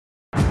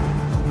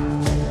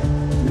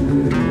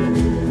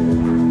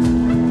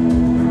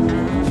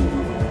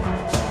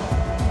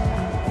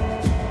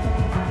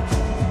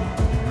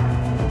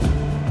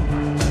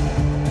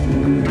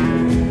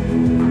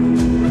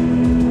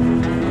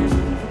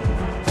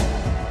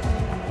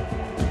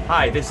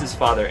Hi, this is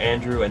Father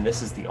Andrew, and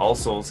this is the All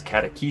Souls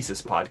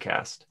Catechesis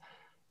podcast.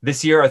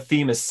 This year, our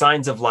theme is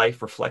Signs of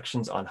Life,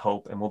 Reflections on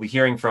Hope, and we'll be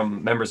hearing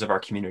from members of our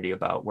community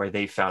about where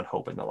they found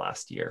hope in the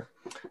last year.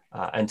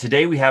 And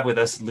today we have with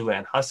us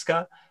Luann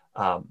Huska.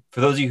 For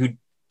those of you who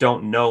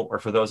don't know, or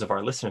for those of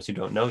our listeners who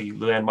don't know you,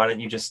 Luann, why don't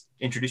you just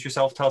introduce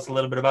yourself, tell us a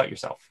little bit about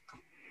yourself.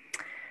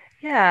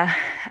 Yeah.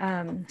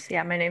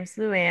 My name's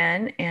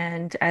Luann,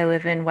 and I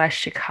live in West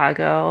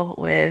Chicago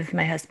with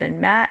my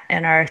husband, Matt,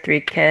 and our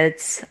three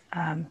kids.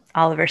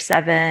 Oliver's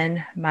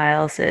 7,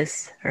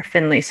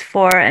 Finley's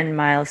 4, and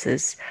Miles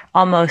is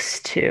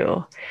almost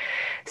 2.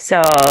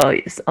 So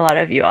a lot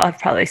of you all have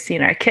probably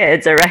seen our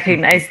kids or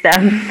recognized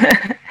them.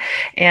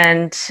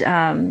 And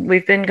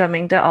we've been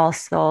coming to All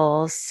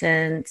Souls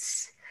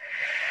since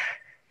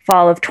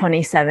fall of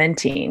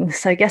 2017.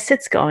 So I guess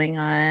it's going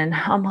on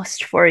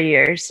almost 4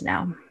 years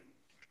now.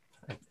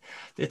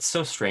 It's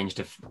so strange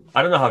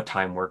I don't know how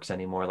time works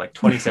anymore. Like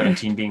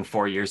 2017 being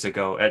 4 years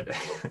ago,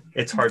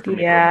 it's hard for me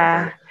to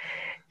remember.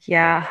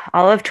 Yeah.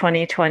 All of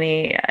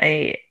 2020,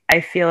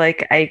 I feel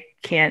like I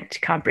can't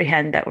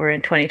comprehend that we're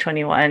in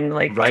 2021.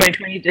 Like right.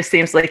 2020 just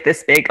seems like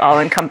this big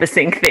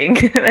all-encompassing thing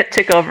that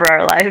took over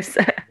our lives.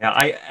 Yeah,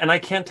 I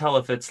can't tell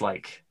if it's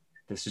like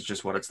this is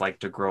just what it's like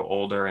to grow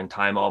older and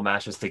time all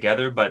mashes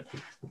together, but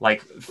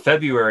like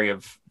February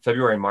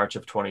and March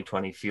of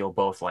 2020 feel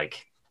both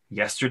like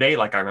yesterday,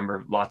 like I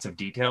remember lots of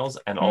details,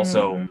 and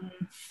also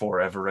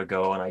forever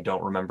ago, and I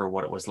don't remember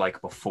what it was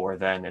like before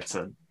then. That's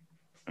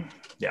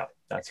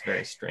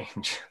very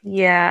strange.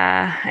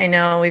 Yeah, I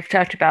know. We've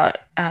talked about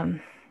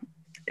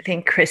I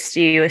think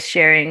Christy was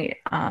sharing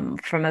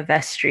from a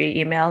vestry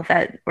email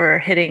that we're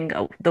hitting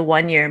the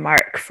 1-year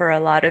mark for a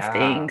lot of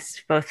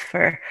things, both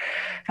for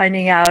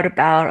finding out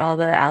about all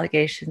the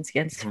allegations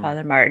against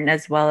Father Martin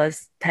as well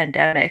as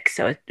pandemic.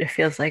 So it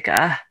feels like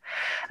a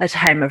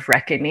time of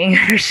reckoning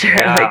for sure.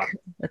 Yeah. Like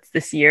what's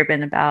this year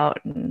been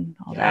about and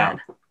all that.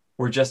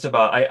 We're just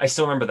about, I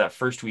still remember that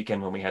first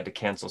weekend when we had to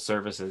cancel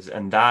services,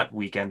 and that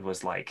weekend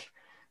was like,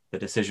 the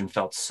decision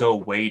felt so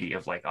weighty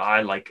of like,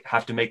 I like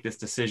have to make this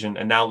decision.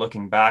 And now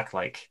looking back,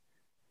 like,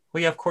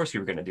 well, yeah, of course we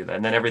were going to do that.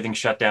 And then everything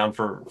shut down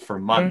for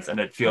months. And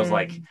it feels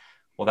like,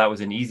 well, that was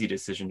an easy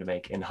decision to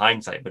make in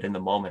hindsight, but in the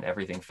moment,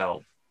 everything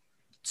felt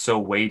so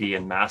weighty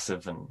and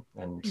massive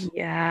and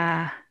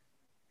yeah.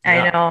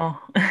 I know.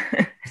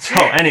 So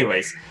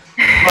anyways,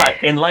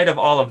 but in light of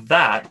all of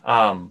that,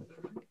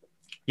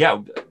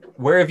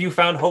 where have you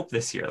found hope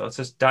this year? Let's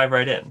just dive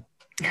right in.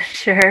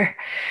 Sure.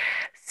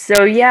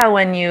 So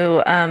when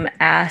you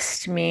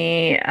asked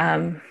me,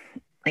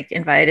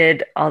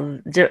 invited a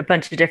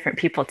bunch of different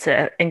people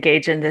to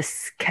engage in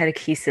this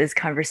catechesis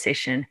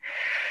conversation,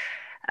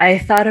 I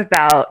thought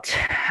about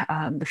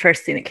the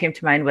first thing that came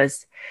to mind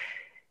was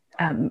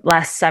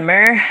last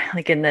summer,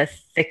 like in the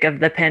thick of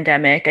the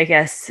pandemic, I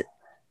guess it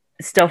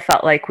still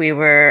felt like we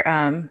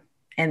were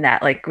in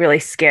that like really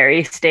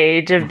scary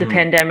stage of the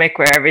pandemic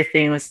where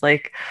everything was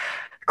like,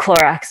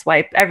 Clorox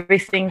wipe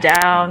everything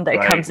down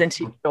that comes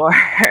into your door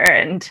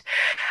and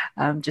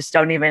just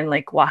don't even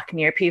like walk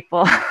near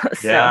people.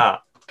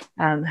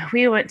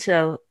 We went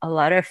to a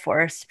lot of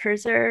forest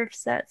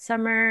preserves that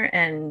summer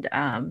and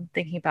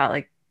thinking about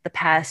like the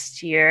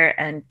past year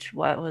and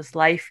what was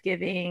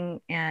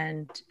life-giving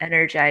and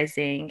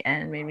energizing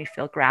and made me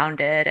feel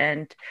grounded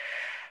and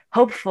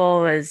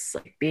hopeful was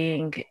like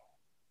being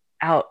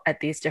out at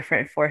these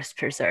different forest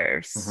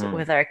preserves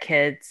with our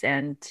kids,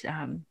 and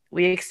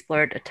we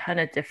explored a ton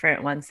of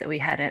different ones that we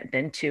hadn't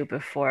been to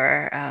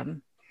before,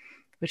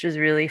 which was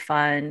really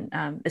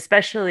fun.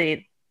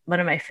 Especially one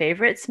of my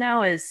favorites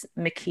now is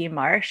McKee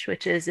Marsh,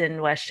 which is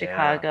in West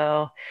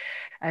Chicago.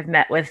 I've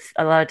met with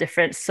a lot of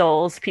different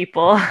souls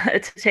people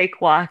to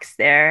take walks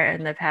there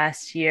in the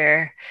past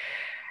year.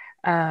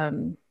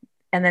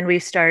 And then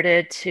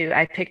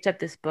I picked up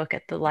this book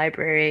at the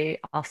library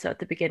also at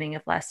the beginning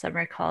of last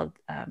summer called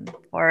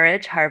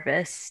Forage,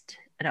 Harvest,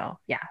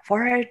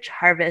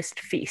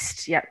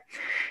 Feast. Yep.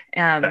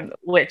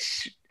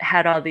 Which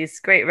had all these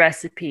great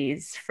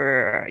recipes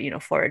for,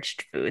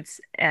 foraged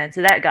foods. And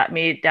so that got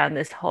me down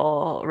this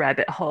whole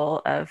rabbit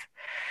hole of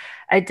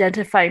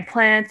identifying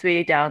plants.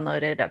 We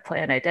downloaded a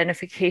plant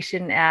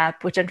identification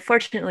app, which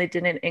unfortunately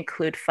didn't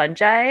include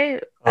fungi.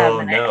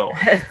 No.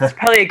 It's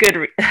probably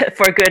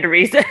for a good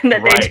reason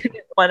that they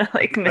didn't want to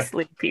like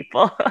mislead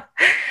people.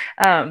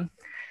 But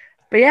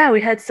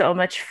we had so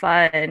much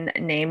fun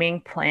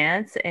naming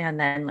plants and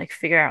then like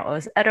figuring out what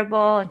was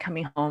edible and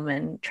coming home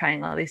and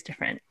trying all these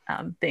different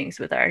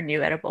things with our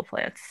new edible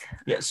plants.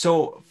 Yeah.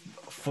 So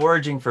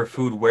foraging for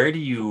food, where do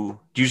you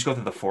just go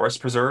through the forest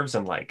preserves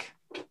and like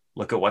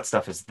look at what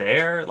stuff is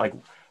there? Like,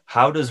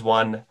 how does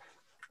one,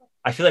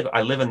 I feel like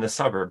I live in the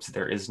suburbs.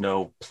 There is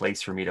no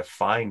place for me to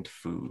find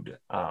food.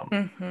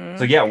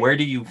 So where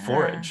do you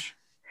forage?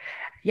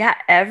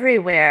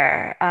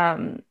 Everywhere.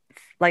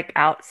 Like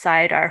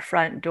outside our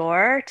front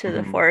door to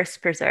the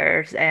forest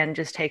preserves and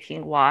just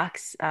taking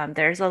walks.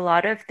 There's a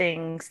lot of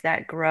things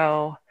that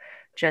grow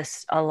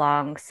just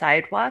along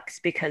sidewalks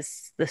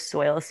because the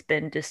soil's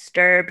been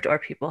disturbed or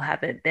people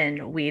haven't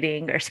been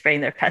weeding or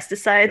spraying their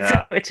pesticides,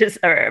 Yeah.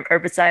 or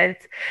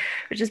herbicides,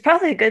 which is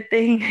probably a good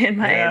thing in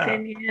my Yeah.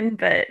 opinion.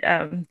 But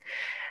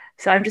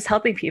so I'm just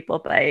helping people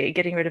by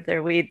getting rid of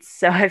their weeds.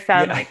 So I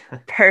found Yeah.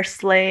 like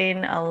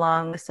purslane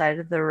along the side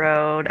of the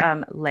road.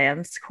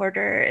 Lamb's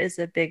quarter is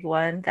a big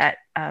one that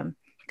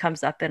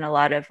comes up in a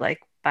lot of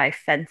like by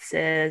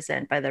fences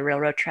and by the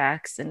railroad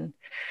tracks. And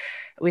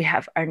we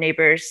have our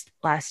neighbors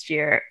last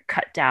year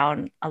cut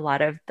down a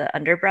lot of the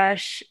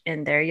underbrush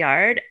in their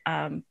yard,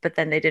 but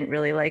then they didn't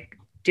really like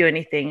do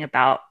anything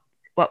about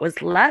what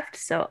was left.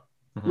 So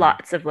Mhm.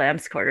 lots of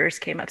lamb's quarters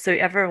came up. So if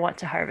you ever want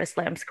to harvest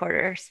lamb's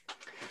quarters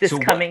this So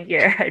coming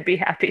year, I'd be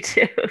happy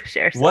to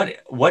share some.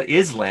 what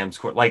is lamb's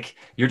quarter? Like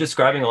you're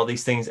describing all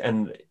these things,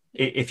 and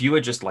if you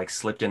had just like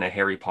slipped in a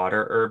Harry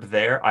Potter herb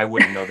there, I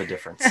wouldn't know the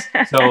difference.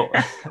 So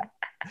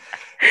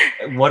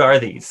what are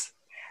these?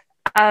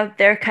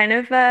 They're kind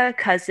of a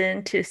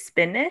cousin to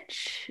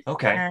spinach.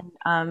 Okay.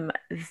 And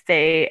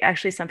they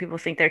actually, some people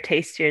think they're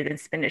tastier than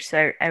spinach.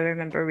 So I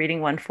remember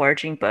reading one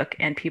foraging book,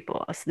 and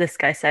so this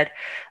guy said,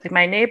 like,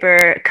 my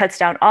neighbor cuts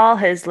down all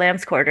his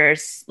lamb's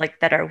quarters, like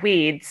that are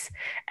weeds,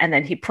 and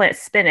then he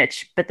plants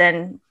spinach. But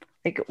then,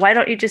 like, why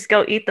don't you just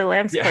go eat the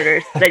lamb's Yeah.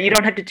 quarters that you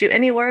don't have to do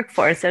any work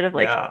for instead of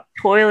like Yeah.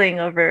 toiling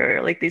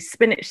over like these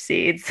spinach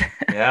seeds?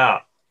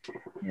 Yeah.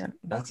 Yeah.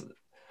 That's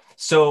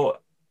so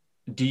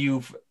do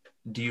you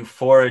do you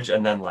forage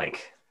and then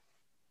like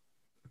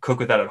cook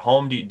with that at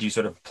home? Do you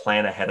sort of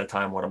plan ahead of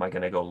time? What am I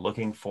going to go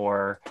looking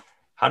for?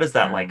 How does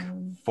that like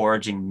Um,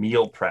 foraging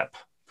meal prep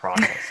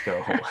process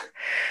go?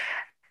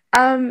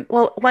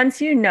 well,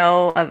 once you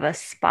know of a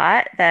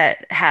spot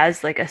that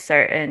has like a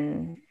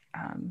certain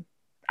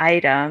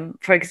item,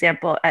 for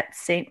example, at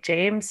St.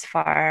 James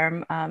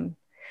Farm,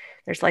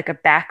 there's like a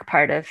back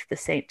part of the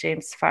St.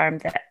 James Farm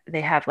that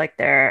they have like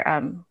their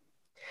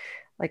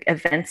like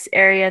events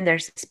area, and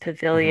there's this Mhm.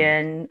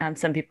 pavilion.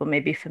 Some people may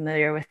be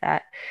familiar with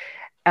that.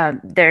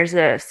 There's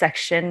a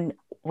section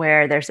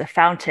where there's a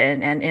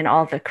fountain, and in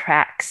all the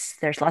cracks,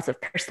 there's lots of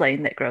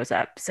purslane that grows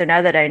up. So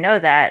now that I know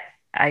that,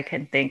 I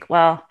can think,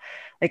 well,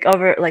 like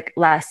over like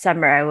last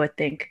summer, I would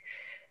think,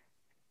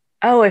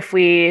 oh, if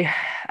we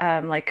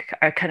like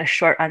are kind of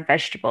short on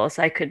vegetables,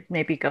 I could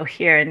maybe go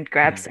here and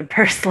grab Mhm. some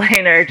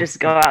purslane or just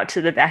go out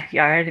to the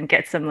backyard and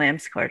get some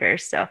lamb's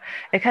quarters. So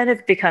it kind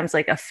of becomes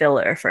like a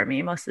filler for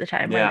me most of the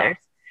time when Yeah.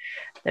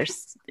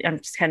 there's I'm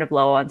just kind of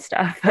low on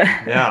stuff.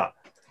 Yeah.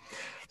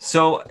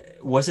 So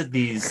was it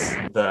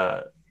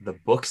the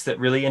books that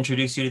really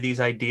introduced you to these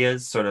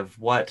ideas? Sort of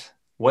what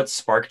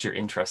sparked your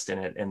interest in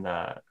it in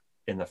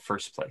the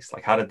first place?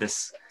 Like how did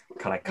this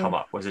kind of come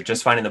up? Was it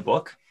just finding the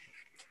book?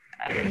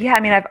 Yeah, I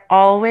mean, I've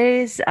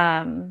always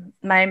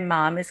my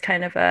mom is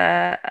kind of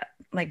a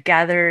like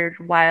gathered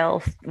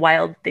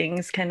wild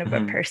things kind of a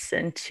Hmm.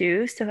 person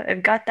too. So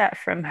I've got that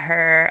from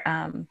her.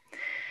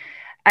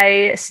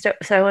 So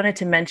I wanted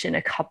to mention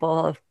a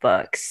couple of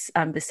books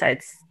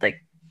besides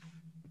like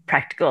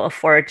practical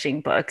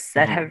foraging books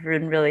that Hmm. have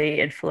been really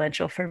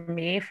influential for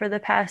me for the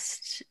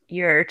past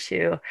year or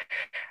two.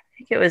 I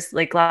think it was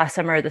like last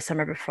summer or the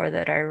summer before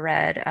that I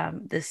read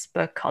this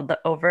book called The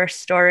Over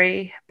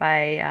Story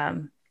by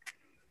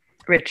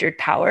Richard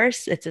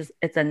Powers.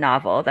 It's a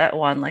novel that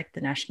won like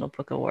the National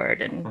Book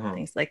Award and Hmm.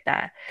 things like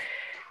that.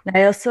 And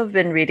I also have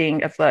been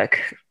reading a book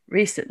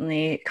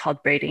recently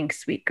called Braiding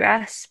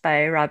Sweetgrass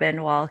by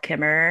Robin Wall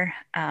Kimmerer,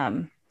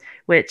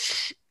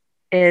 which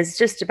is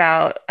just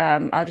about,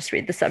 I'll just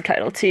read the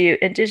subtitle to you: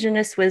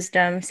 Indigenous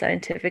Wisdom,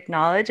 Scientific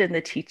Knowledge, and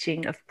the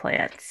Teaching of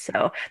Plants.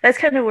 So that's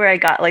kind of where I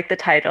got like the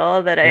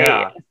title that I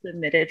Yeah.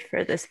 submitted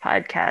for this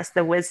podcast,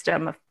 The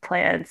Wisdom of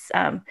Plants.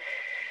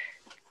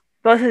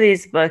 Both of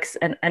these books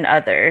and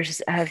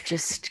others have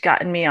just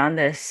gotten me on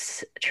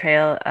this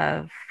trail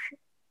of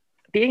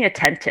being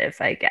attentive,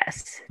 I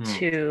guess, Hmm.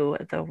 to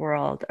the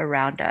world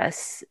around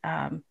us,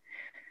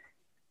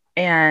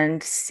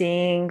 and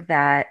seeing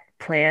that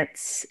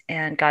plants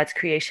and God's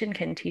creation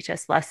can teach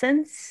us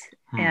lessons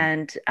Hmm.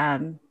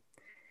 and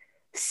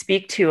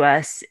speak to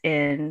us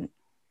in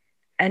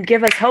and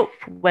give us hope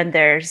when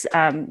there's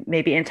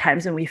maybe in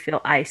times when we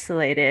feel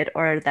isolated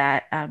or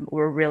that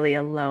we're really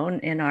alone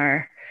in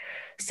our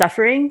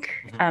suffering.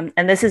 Hmm.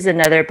 And this is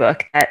another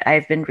book that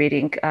I've been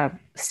reading,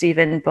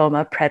 Stephen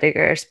Boma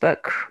Prediger's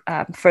book,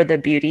 For the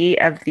Beauty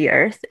of the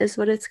Earth is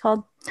what it's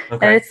called. And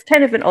Okay. it's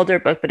kind of an older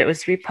book, but it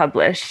was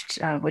republished,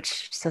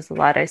 which says a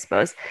lot, I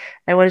suppose.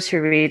 I wanted to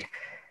read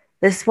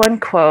this one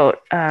quote.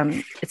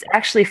 It's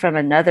actually from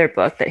another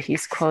book that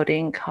he's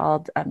quoting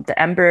called The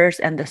Embers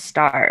and the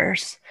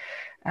Stars.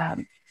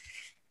 Um,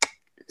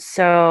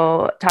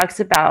 so talks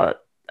about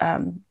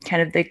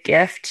kind of the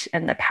gift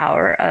and the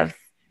power of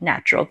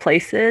natural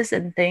places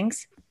and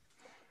things.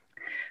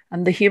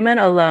 The human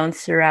alone,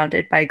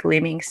 surrounded by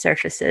gleaming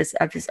surfaces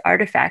of his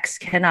artifacts,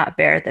 cannot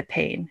bear the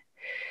pain.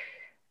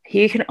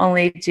 He can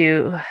only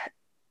do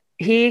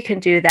he can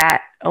do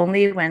that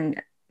only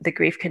when the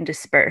grief can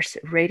disperse,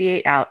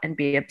 radiate out, and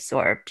be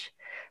absorbed.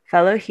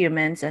 Fellow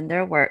humans and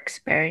their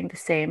works bearing the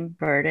same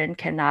burden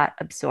cannot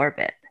absorb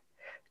it.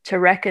 To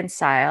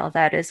reconcile,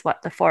 that is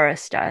what the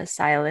forest does,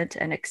 silent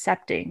and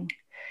accepting,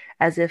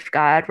 as if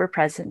God were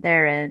present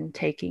therein,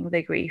 taking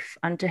the grief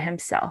unto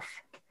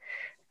himself.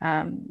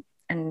 And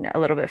a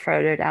little bit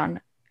further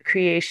down,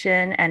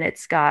 creation and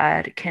its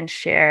God can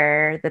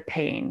share the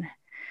pain.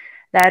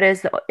 That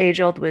is the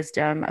age-old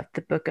wisdom of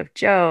the book of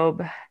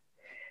Job.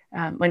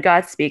 When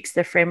God speaks,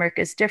 the framework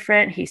is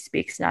different. He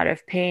speaks not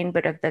of pain,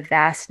 but of the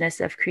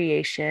vastness of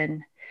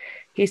creation.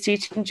 He's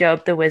teaching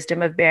Job the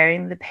wisdom of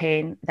bearing the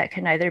pain that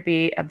can neither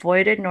be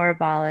avoided nor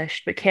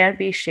abolished, but can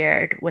be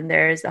shared when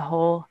there is a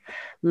whole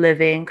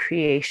living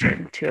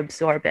creation to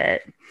absorb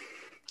it.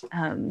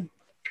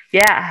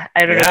 Yeah,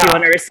 I don't know if you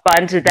want to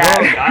respond to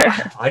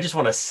that. No, I just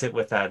want to sit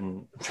with that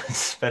and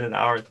spend an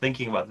hour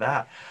thinking about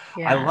that.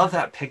 Yeah. I love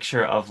that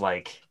picture of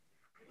like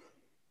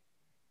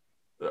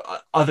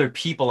other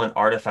people and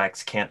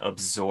artifacts can't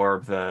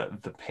absorb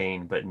the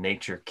pain, but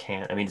nature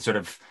can't. I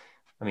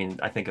mean,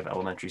 I think of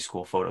elementary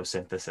school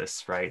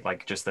photosynthesis, right?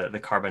 Like just the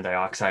carbon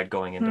dioxide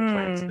going into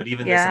plants. But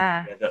even this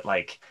idea that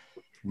like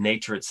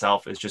nature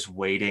itself is just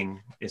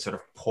waiting, is sort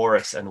of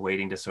porous and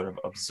waiting to sort of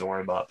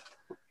absorb up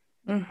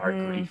our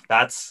grief.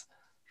 I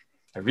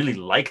really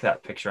like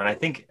that picture. And I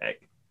think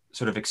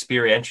sort of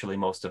experientially,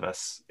 most of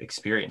us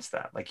experience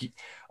that. Like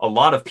a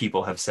lot of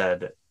people have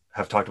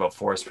talked about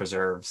forest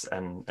preserves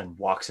and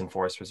walks in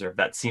forest preserve.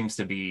 That seems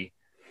to be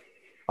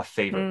a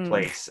favorite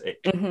place. It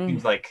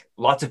seems like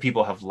lots of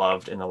people have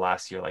loved in the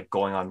last year, like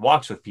going on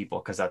walks with people,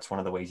 because that's one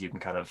of the ways you can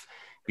kind of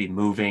be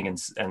moving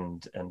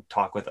and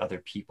talk with other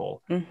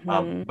people.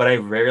 But I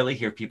rarely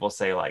hear people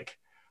say like,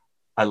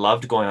 I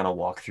loved going on a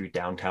walk through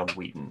downtown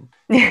Wheaton.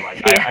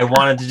 Like, I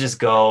wanted to just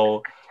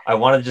go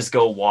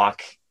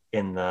walk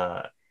in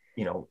the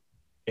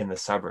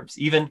suburbs.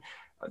 Even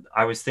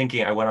I was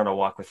thinking, I went on a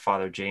walk with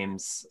Father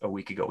James a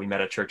week ago. We met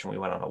at church and we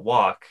went on a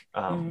walk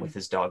with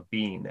his dog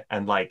Bean,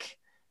 and like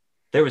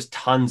there was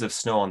tons of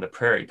snow on the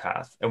prairie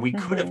path, and we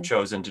could have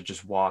chosen to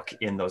just walk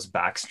in those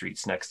back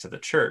streets next to the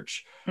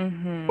church,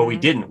 but we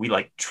didn't. We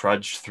like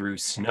trudged through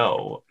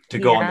snow to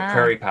go on the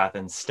prairie path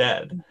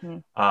instead.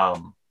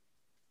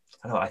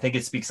 I don't know, I think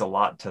it speaks a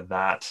lot to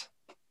that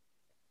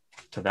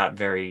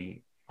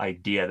very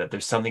idea that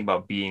there's something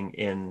about being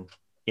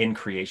in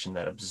creation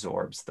that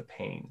absorbs the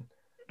pain.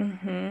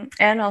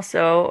 And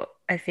also,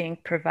 I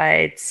think,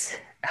 provides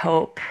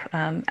hope.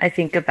 I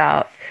think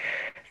about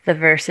the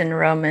verse in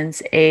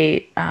Romans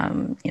 8,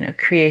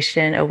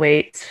 creation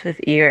awaits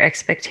with eager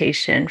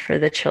expectation for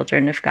the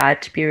children of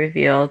God to be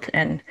revealed,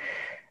 and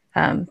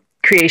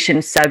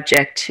creation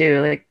subject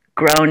to like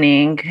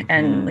groaning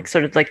and like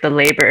sort of like the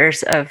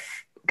labors of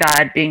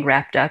God being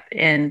wrapped up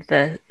in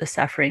the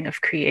suffering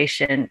of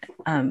creation,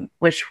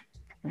 which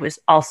was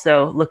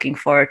also looking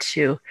forward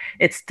to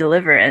its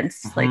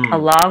deliverance, like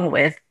along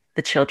with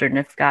the children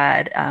of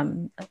God,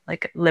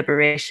 like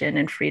liberation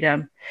and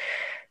freedom.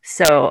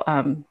 So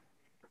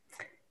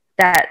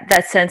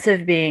that sense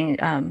of being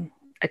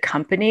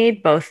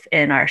accompanied both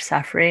in our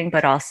suffering,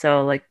 but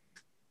also like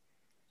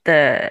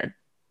the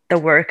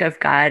work of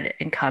God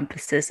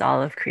encompasses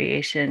all of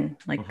creation,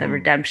 like the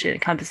redemption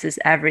encompasses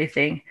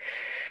everything.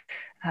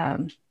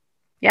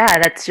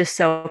 That's just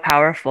so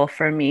powerful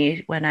for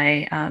me when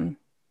I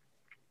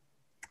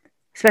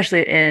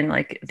especially in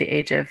like the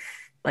age of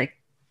like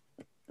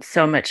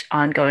so much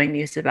ongoing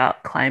news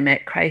about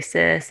climate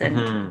crisis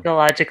and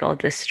ecological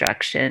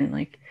destruction.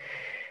 Like,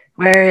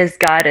 where is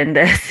God in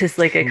this is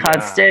like a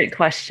constant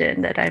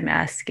question that I'm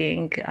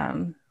asking.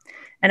 And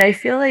I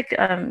feel like,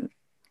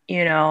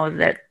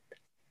 that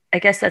I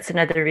guess that's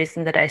another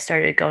reason that I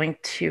started going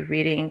to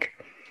reading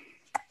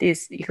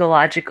these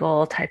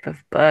ecological type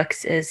of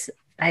books is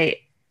I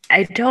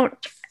don't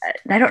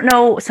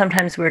know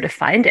sometimes where to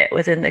find it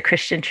within the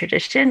Christian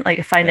tradition,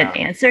 like find an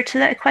answer to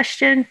that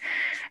question.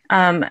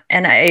 And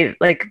I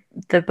like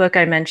the book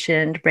I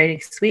mentioned,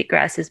 Braiding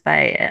Sweetgrass, is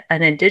by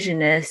an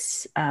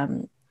Indigenous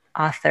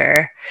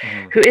author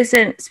who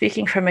isn't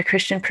speaking from a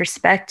Christian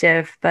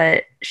perspective,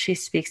 but she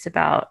speaks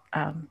about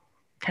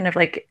kind of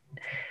like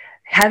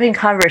having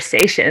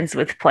conversations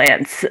with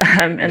plants.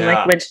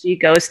 Like when she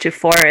goes to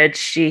forage,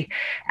 she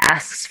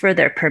asks for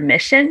their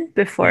permission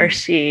before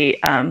she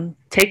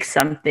takes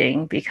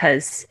something,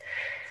 because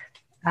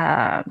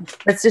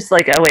it's just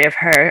like a way of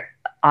her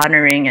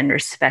honoring and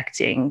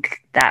respecting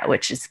that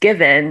which is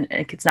given.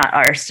 It's not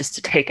ours just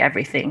to take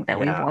everything that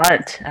we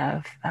want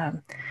of.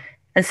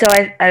 And so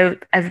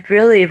I've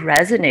really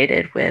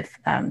resonated with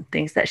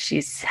things that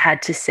she's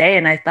had to say.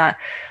 And I thought,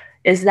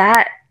 is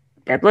that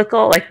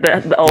biblical? Like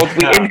the old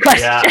Wheaton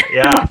question.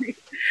 Like,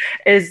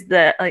 is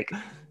the like,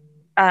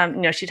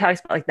 she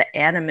talks about like the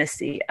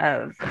animacy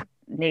of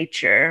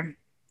nature,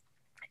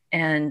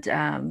 and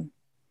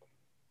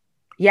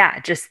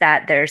just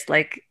that there's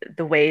like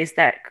the ways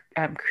that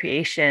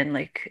creation,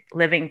 like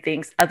living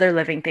things, other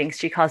living things,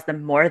 she calls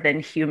them more than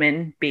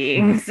human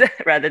beings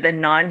rather than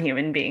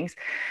non-human beings.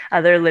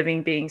 Other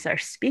living beings are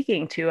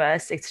speaking to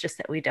us. It's just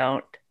that we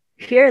don't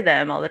hear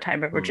them all the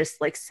time, or we're Mm.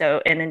 just like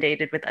so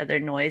inundated with other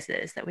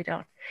noises that we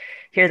don't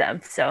hear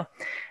them. So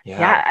Yeah.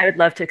 yeah, I would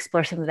love to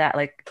explore some of that.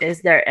 Like,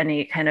 is there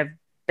any kind of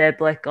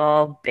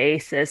biblical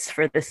basis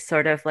for this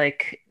sort of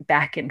like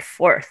back and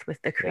forth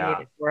with the Yeah.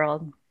 created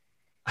world?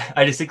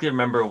 I distinctly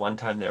remember one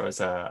time there was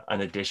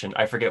an edition.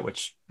 I forget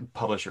which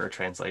publisher or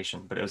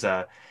translation, but it was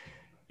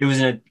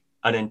an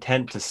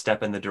intent to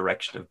step in the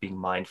direction of being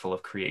mindful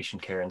of creation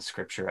care in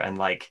scripture. And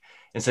like,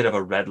 instead of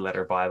a red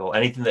letter Bible,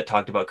 anything that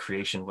talked about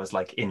creation was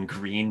like in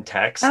green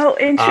text. Oh,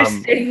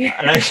 interesting.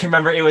 And I just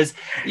remember it was,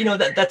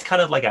 that's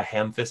kind of like a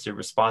ham-fisted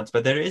response,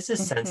 but there is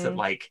this sense that Mhm.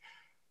 like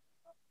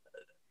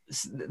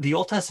the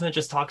Old Testament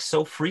just talks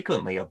so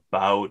frequently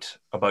about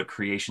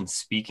creation,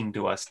 speaking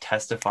to us,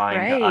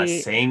 testifying to us,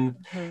 Right. saying,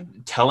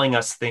 Mhm. telling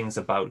us things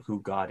about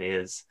who God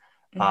is.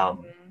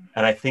 Mhm.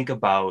 And I think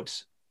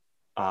about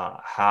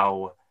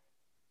how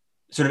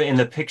sort of in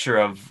the picture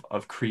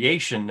of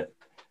creation,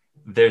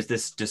 there's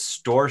this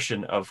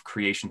distortion of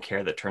creation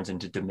care that turns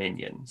into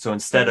dominion. So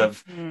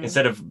Mhm.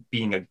 instead of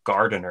being a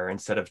gardener,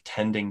 instead of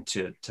tending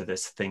to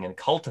this thing and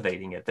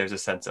cultivating it, there's a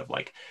sense of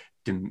like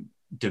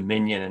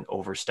dominion and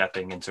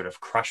overstepping and sort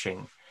of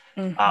crushing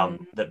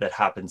Mhm. that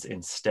happens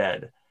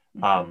instead.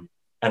 Um, Mhm.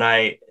 and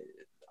I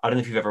don't know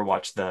if you've ever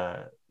watched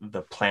the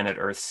Planet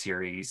Earth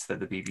series that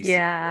the BBC did,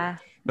 Yeah.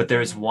 but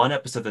there's Mhm. one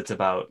episode that's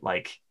about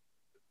like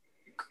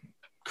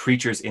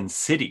creatures in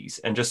cities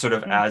and just sort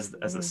of as the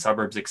Mhm.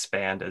 suburbs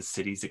expand, as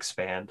cities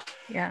expand,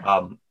 Yeah.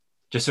 um,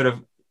 just sort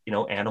of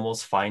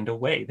animals find a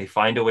way. They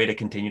find a way to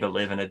continue to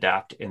live and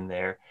adapt in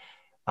there.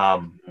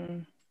 Um,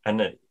 Mhm.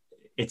 and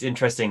it's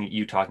interesting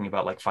you talking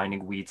about like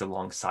finding weeds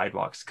along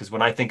sidewalks, because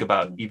when I think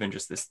about even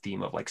just this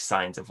theme of like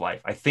signs of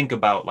life, I think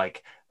about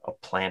like a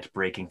plant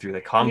breaking through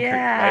the concrete,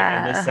 right?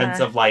 And Yeah. this sense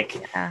Uh-huh. of like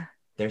Yeah.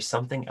 there's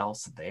something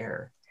else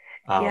there.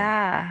 Um,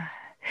 Yeah.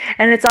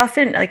 And it's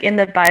often like in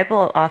the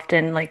Bible,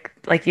 often like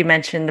you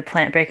mentioned, the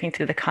plant breaking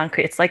through the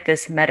concrete. It's like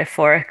this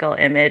metaphorical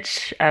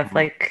image of mhm,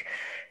 like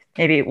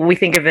maybe we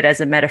think of it as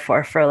a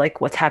metaphor for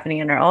like what's happening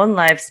in our own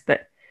lives,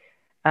 but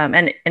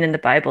and in the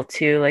Bible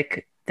too,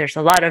 like there's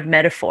a lot of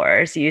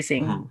metaphors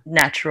using mhm.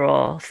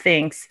 natural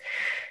things.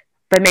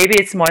 But maybe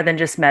it's more than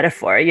just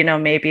metaphor.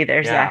 Maybe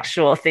there's Yeah,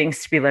 actual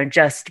things to be learned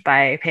just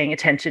by paying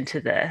attention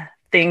to the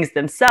things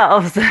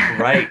themselves.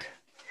 right.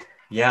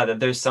 Yeah, that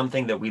there's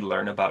something that we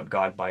learn about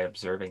God by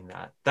observing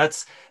that.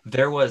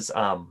 There was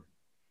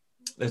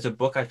there's a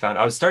book I found.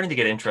 I was starting to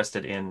get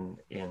interested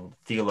in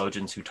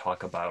theologians who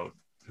talk about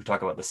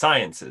the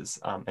sciences.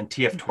 And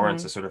T.F.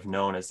 Torrance Mhm. is sort of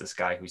known as this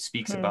guy who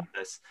speaks about Mhm.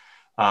 this.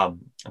 And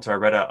so I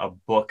read a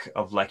book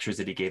of lectures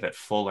that he gave at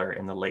Fuller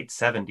in the late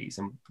 70s.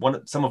 And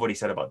some of what he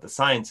said about the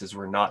sciences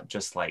were not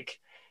just like,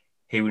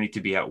 hey, we need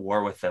to be at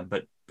war with them,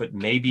 but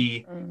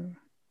maybe Mhm.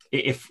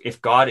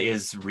 if God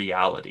is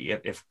reality,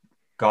 if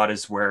God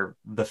is where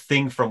the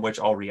thing from which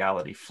all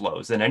reality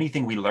flows, then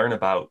anything we learn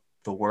about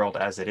the world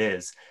as it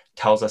is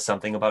tells us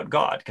something about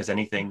God. Because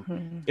anything,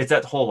 Mhm. it's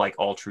that whole like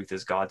all truth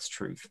is God's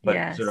truth, but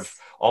sort of Yes.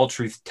 all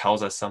truth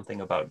tells us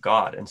something about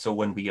God. And so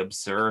when we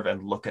observe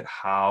and look at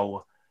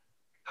how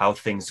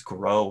things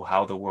grow,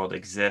 how the world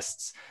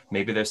exists,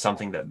 maybe there's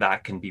something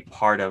that can be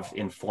part of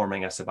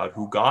informing us about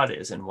who God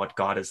is and what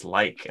God is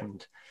like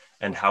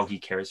and how he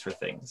cares for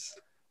things.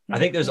 I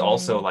think there's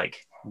also Mhm.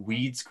 like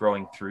weeds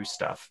growing through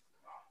stuff.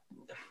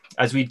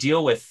 As we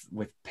deal with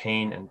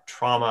pain and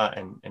trauma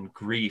and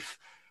grief,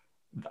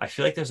 I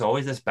feel like there's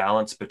always this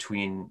balance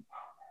between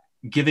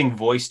giving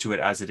voice to it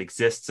as it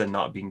exists and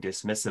not being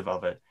dismissive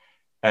of it.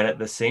 And at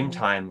the same Mhm.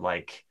 time,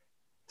 like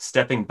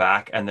stepping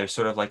back, and there's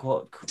sort of like,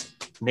 well,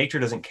 nature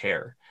doesn't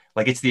care.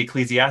 Like it's the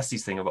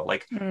Ecclesiastes thing about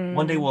like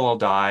one day Mhm. we'll all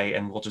die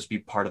and we'll just be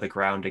part of the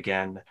ground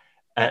again.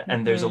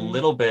 And there's a Mhm.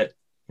 little bit,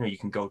 you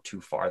can go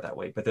too far that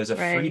way, but there's a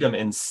Right. freedom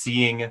in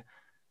seeing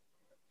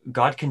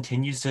God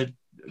continues to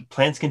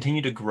plants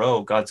continue to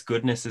grow. God's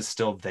goodness is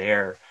still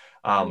there.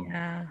 Um,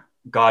 Yeah.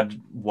 God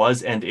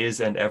was and is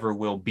and ever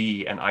will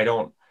be. And I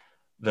don't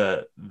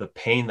the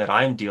pain that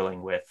I'm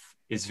dealing with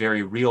is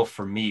very real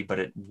for me,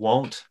 but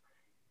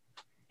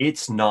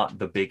it's not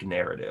the big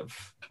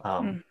narrative.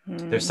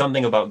 There's Mhm.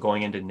 something about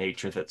going into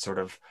nature that sort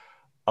of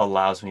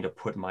allows me to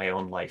put my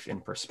own life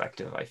in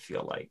perspective, I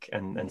feel like,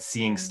 and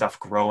seeing Mhm. stuff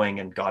growing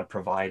and God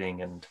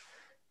providing. And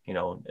you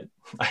know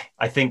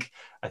I think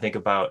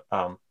about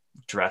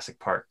Jurassic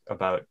Park,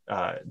 about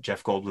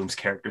Jeff Goldblum's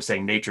character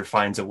saying nature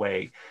finds a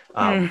way.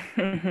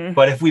 Mhm.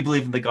 But if we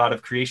believe in the God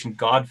of creation,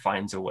 God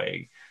finds a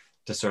way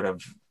to sort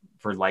of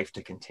for life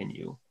to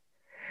continue.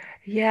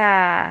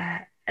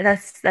 Yeah,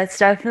 that's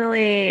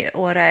definitely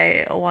what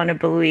I want to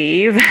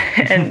believe.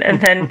 And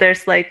then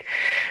there's like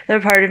the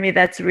part of me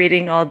that's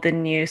reading all the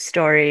news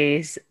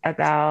stories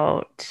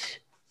about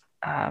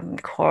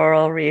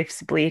coral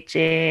reefs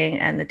bleaching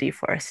and the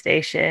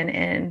deforestation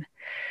in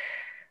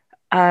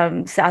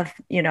South,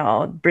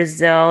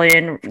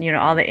 Brazilian,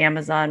 all the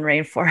Amazon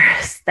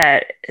rainforest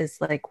that is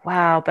like,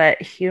 wow.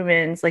 But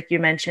humans, like you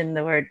mentioned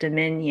the word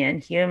dominion,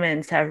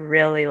 humans have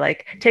really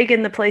like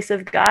taken the place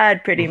of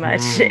God pretty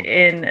much Mm-hmm.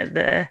 in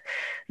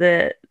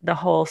the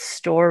whole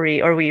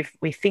story, or we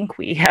think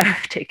we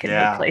have taken the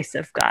Yeah. place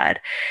of God.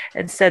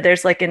 And so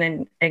there's like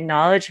an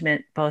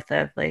acknowledgement both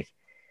of like,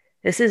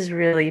 this is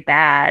really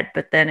bad,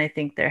 but then I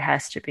think there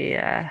has to be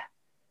a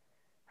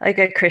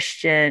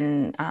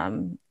Christian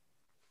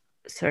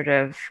sort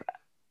of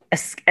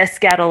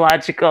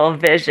eschatological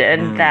vision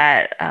Mm-hmm.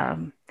 that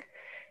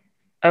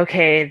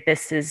okay,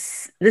 this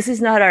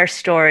is not our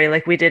story,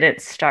 like we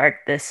didn't start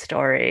this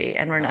story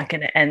and we're not No.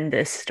 going to end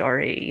this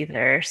story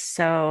either.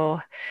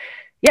 So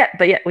yeah,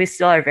 but yet we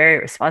still are very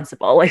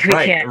responsible, like we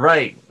Right, can't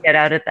right. get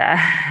out of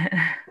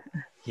that.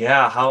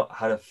 Yeah, how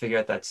to figure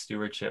out that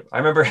stewardship. I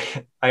remember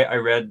I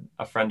read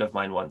a friend of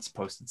mine once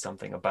posted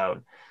something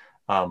about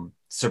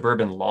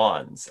suburban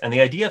lawns and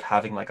the idea of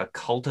having like a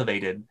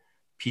cultivated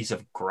piece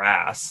of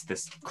grass,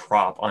 this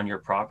crop on your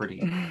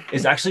property,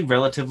 is actually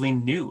relatively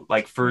new.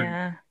 Like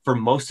Yeah, for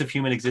most of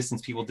human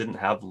existence, people didn't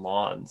have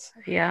lawns.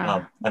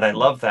 yeah. And I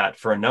love that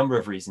for a number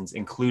of reasons,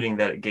 including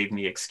that it gave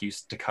me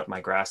excuse to cut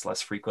my grass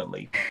less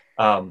frequently.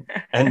 And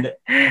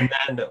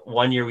then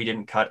one year we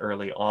didn't cut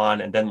early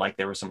on, and then like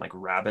there were some like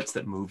rabbits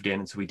that moved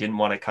in, and so we didn't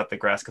want to cut the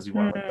grass because we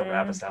wanted like the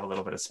rabbits to have a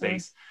little bit of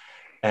space.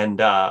 And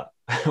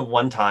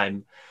one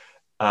time,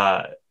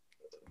 uh,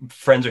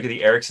 friends or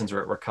the Ericksons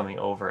were coming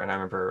over, and I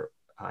remember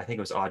I think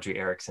it was Audrey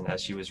Erickson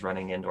as she was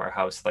running into our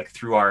house, like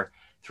through our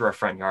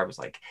front yard, was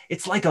like,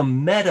 "It's like a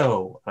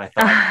meadow." And I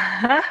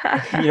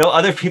thought,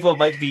 other people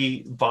might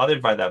be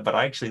bothered by that, but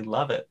I actually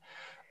love it.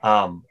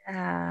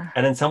 Yeah,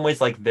 And in some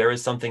ways, like there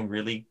is something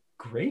really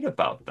great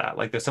about that.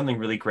 Like there's something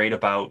really great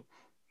about.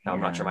 Now, I'm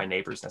not sure yeah, my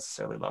neighbors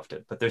necessarily loved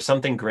it, but there's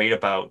something great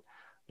about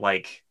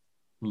like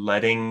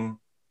letting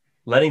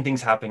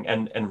things happen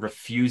and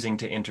refusing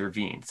to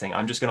intervene, saying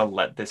I'm just going to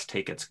let this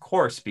take its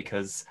course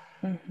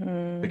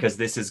mm-hmm. because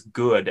this is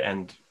good.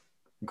 And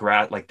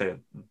like the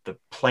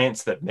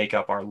plants that make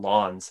up our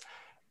lawns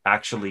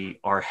actually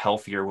are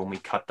healthier when we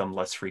cut them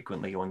less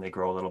frequently, when they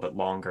grow a little bit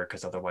longer,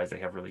 because otherwise they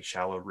have really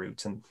shallow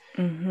roots. And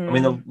I mean,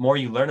 Mm-hmm. the more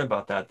you learn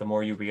about that, the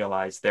more you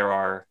realize there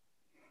are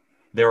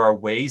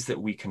ways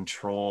that we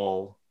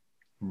control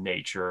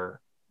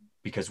nature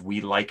because we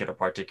like it a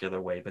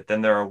particular way, but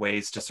then there are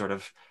ways to sort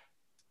of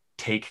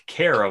take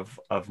care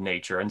of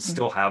nature and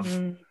still have,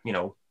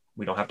 Mm-hmm.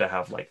 we don't have to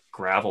have like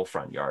gravel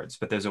front yards,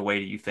 but there's a way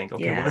that you think,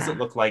 okay, what does it Yeah,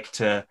 look like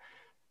to,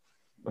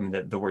 I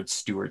mean, the word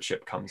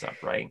stewardship comes up,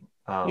 right?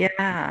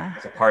 yeah.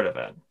 As a part of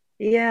it.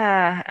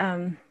 Yeah,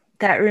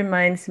 that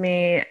reminds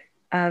me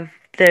of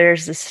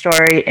there's a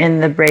story in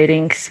the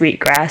Braiding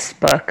Sweetgrass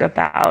book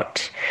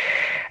about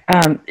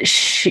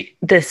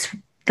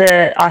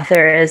the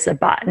author is a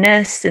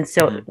botanist, and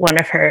so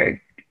Mm-hmm.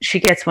 she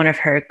gets one of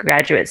her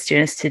graduate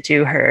students to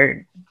do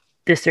her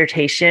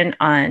dissertation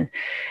on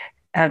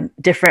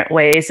different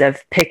ways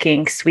of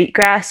picking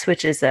sweetgrass,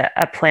 which is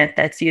a plant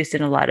that's used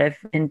in a lot of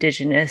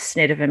indigenous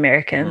Native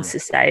American Mm-hmm.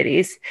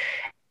 societies.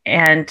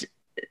 And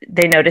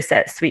they noticed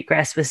that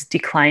sweetgrass was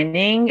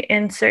declining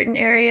in certain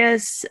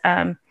areas,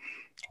 and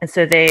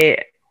so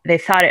they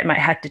thought it might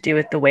have to do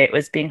with the way it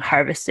was being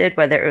harvested,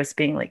 whether it was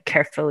being like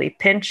carefully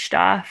pinched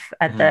off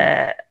at Mm-hmm.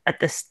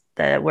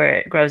 the where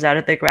it grows out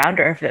of the ground,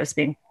 or if it was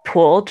being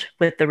pulled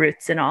with the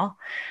roots and all.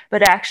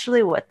 But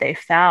actually, what they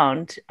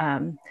found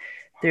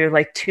through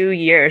like 2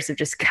 years of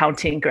just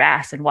counting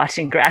grass and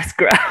watching grass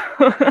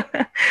grow,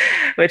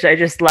 which I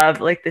just love,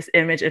 like this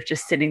image of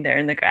just sitting there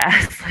in the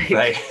grass,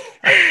 Right.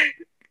 like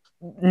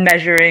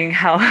measuring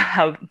how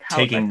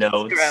Taking much it's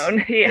notes.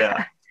 grown.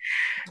 Yeah.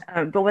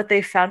 Yeah. But what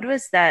they found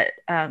was that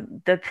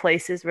the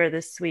places where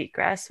the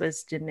sweetgrass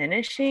was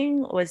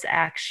diminishing was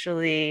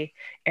actually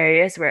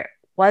areas where it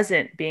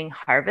wasn't being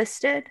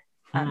harvested.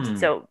 Hmm.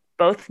 So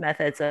both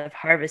methods of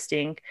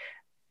harvesting,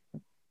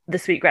 the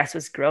sweetgrass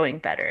was growing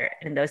better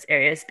in those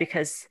areas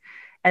because,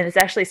 and it's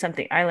actually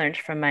something I learned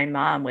from my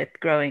mom with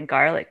growing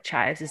garlic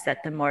chives, is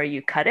that the more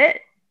you cut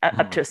it, up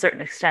Mm-hmm. to a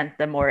certain extent,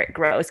 the more it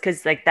grows,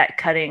 because like that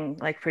cutting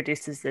like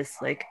produces this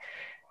like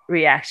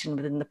reaction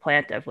within the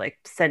plant of like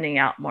sending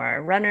out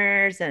more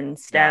runners and Yeah.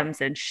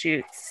 stems and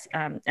shoots,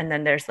 and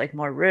then there's like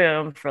more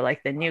room for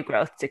like the new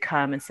growth to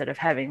come instead of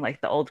having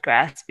like the old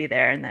grass be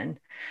there and then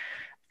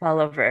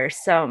fall over.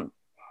 So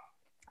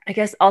I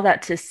guess all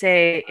that to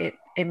say,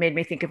 it made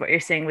me think of what you're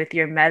saying with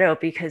your meadow,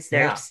 because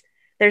Yeah.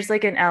 there's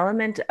like an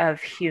element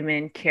of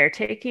human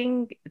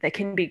caretaking that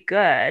can be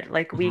good.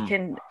 Like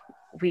Mm-hmm.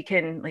 we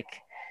can like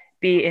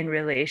be in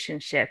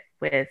relationship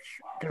with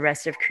the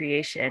rest of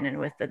creation and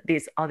with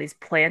these all these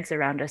plants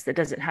around us. That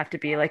doesn't have to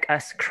be like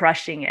us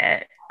crushing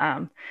it,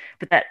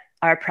 but that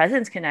our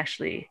presence can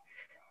actually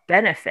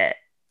benefit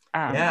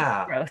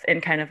Yeah. growth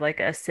in kind of like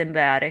a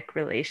symbiotic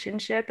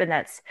relationship. And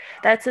that's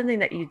something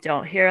that you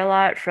don't hear a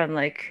lot from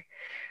like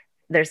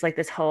there's like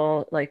this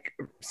whole like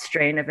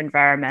strain of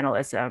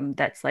environmentalism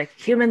that's like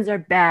humans are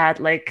bad,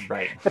 like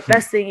Right. the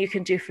best thing you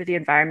can do for the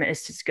environment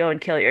is just go and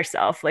kill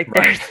yourself, like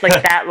Right. there's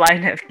like that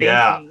line of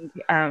Yeah.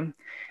 thinking,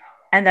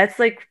 and that's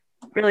like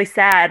really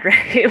sad,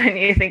 right? When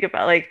you think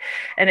about like,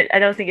 and I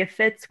don't think it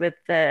fits with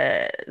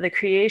the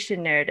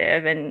creation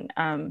narrative. And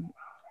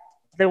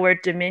the word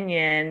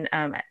dominion,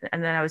 and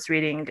then I was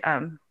reading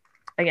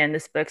again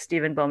this book,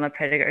 Stephen Boma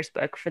Prediger's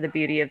book, For the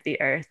Beauty of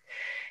the Earth.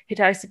 He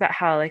talks about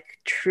how like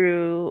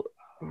true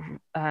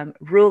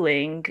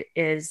ruling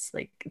is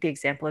like the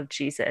example of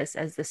Jesus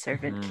as the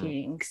servant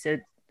king. So,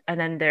 and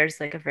then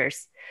there's like a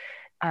verse,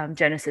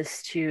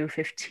 Genesis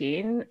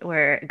 2:15,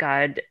 where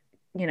God,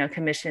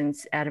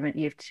 commissions Adam and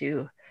Eve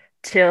to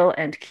till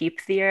and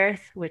keep the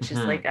earth, which is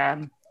like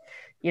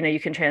you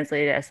can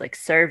translate it as like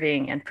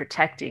serving and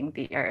protecting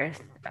the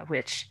earth,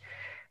 which,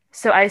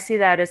 so I see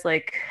that as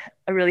like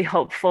a really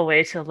hopeful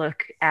way to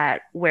look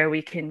at where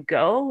we can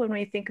go when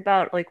we think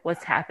about like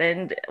what's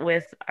happened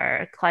with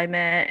our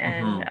climate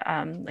and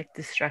like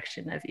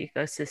destruction of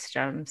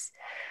ecosystems.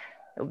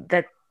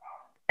 That,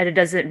 and it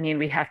doesn't mean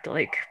we have to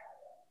like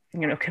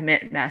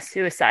commit mass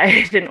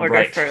suicide in order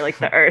Right. for like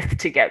the earth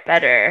to get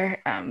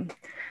better.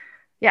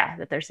 Yeah,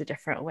 that there's a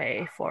different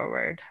way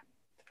forward.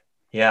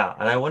 Yeah,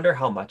 and I wonder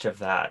how much of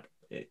that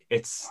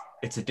it's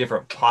a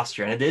different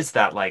posture, and it is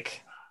that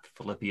like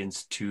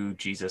Philippians 2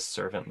 Jesus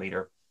servant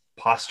leader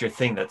posture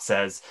thing that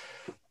says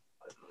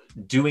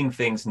doing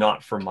things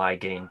not for my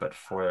gain but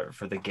for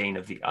the gain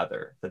of the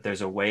other, that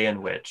there's a way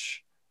in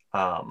which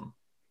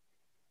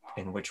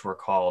we're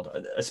called,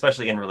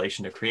 especially in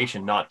relation to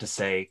creation, not to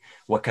say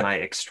what can I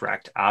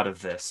extract out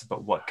of this,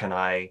 but what can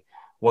I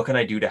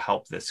do to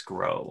help this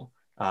grow.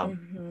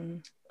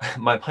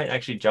 My mind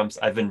actually jumps.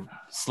 I've been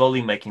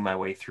slowly making my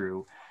way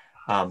through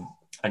an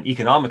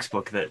economics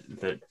book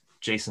that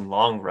Jason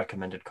Long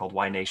recommended called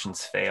Why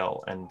Nations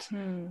Fail. And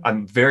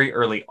I'm very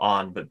early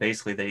on, but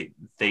basically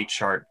they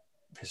chart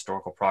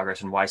historical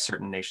progress and why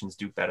certain nations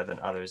do better than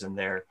others. And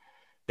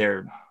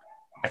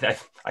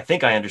I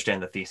think I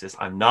understand the thesis.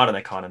 I'm not an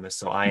economist,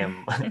 so I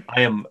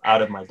am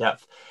out of my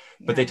depth.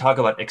 But they talk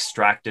about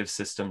extractive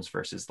systems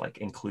versus like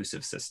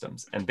inclusive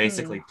systems, and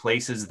basically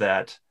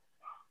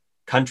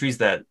countries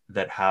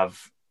that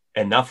have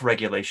enough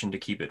regulation to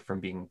keep it from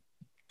being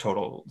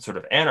total sort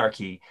of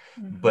anarchy,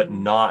 but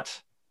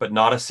not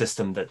a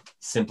system that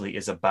simply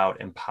is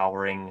about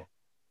empowering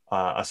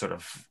a sort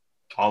of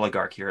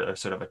oligarchy or a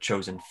sort of a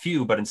chosen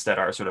few, but instead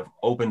are sort of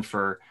open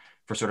for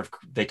sort of,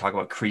 they talk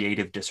about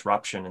creative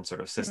disruption and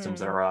sort of systems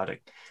that are to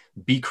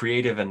be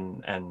creative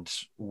and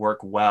work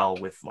well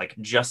with like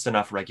just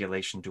enough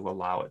regulation to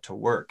allow it to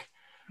work.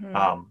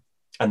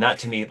 And that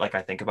to me, like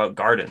I think about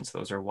gardens,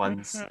 those are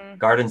ones,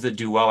 gardens that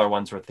do well are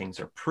ones where things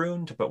are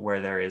pruned, but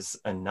where there is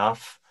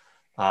enough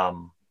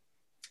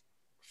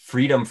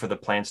freedom for the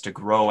plants to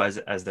grow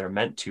as they're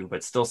meant to,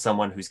 but still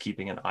someone who's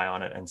keeping an eye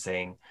on it and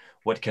saying,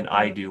 what can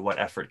I do? What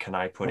effort can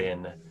I put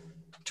in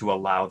to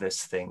allow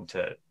this thing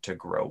to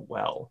grow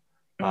well?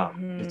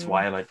 It's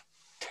why I'm a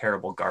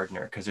terrible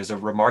gardener, because there's a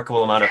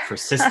remarkable amount of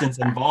persistence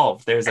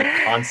involved. There's a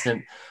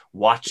constant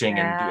watching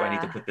and do I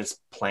need to put this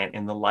plant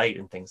in the light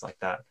and things like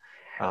that.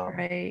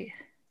 Right.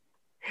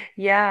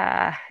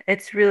 Yeah,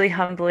 it's really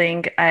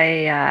humbling.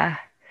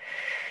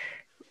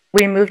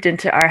 We moved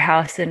into our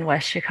house in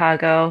West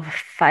Chicago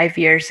 5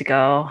 years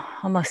ago,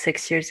 almost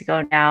 6 years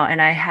ago now, and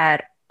I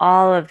had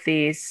all of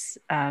these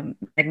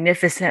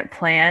magnificent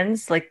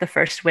plans. Like the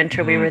first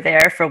winter we were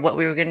there for what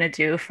we were going to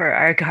do for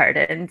our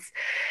gardens,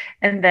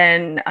 and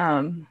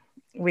then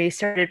we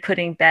started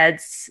putting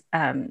beds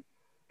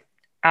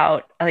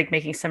out, like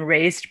making some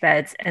raised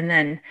beds, and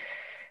then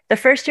the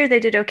first year they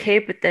did okay,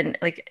 but then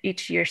like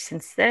each year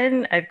since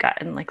then I've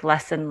gotten like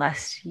less and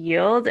less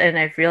yield, and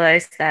I've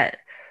realized that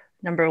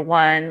number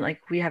one,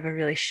 like we have a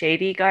really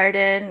shady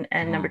garden,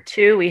 and number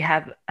two, we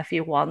have a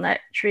few walnut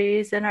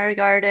trees in our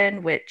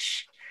garden,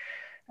 which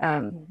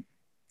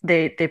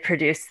they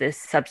produce this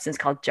substance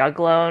called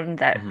juglone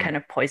that kind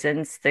of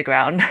poisons the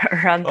ground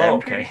around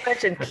them pretty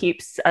much and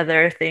keeps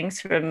other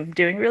things from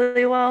doing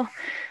really well.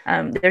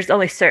 There's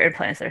only certain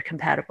plants that are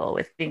compatible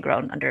with being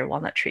grown under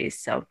walnut trees.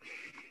 So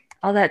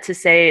all that to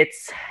say,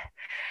 it's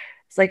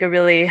like a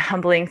really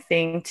humbling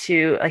thing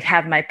to like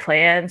have my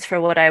plans for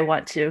what I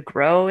want to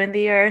grow in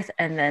the earth,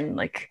 and then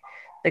like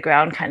the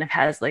ground kind of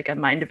has like a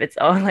mind of its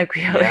own. Like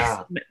we always,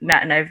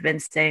 Matt and I've been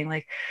saying,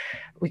 like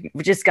we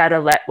just got to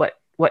let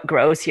what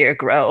grows here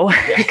grow,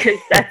 because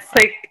that's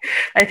like,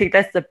 I think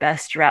that's the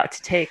best route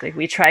to take. Like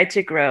we tried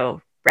to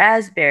grow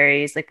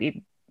raspberries, like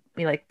we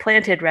like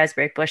planted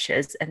raspberry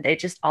bushes and they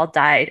just all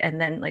died,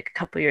 and then like a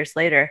couple years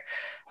later,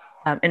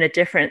 in a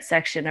different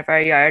section of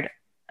our yard,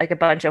 like a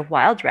bunch of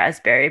wild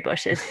raspberry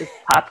bushes just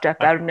popped up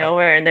out of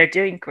nowhere, and they're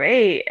doing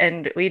great,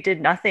 and we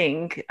did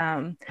nothing.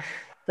 So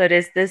it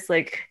is this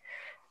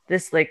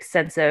like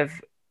sense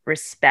of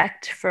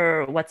respect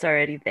for what's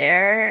already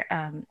there,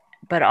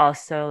 but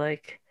also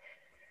like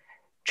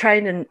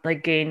trying to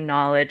like gain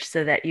knowledge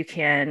so that you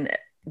can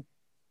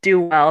do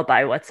well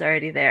by what's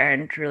already there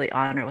and really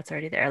honor what's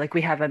already there. Like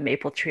we have a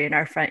maple tree in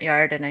our front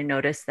yard, and I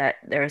noticed that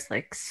there's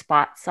like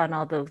spots on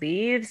all the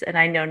leaves, and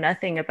I know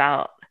nothing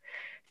about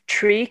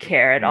tree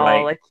care at all.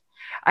 Right. Like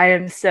I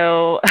am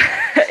so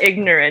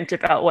ignorant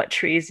about what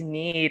trees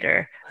need,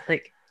 or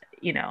like,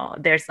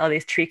 there's all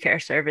these tree care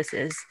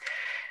services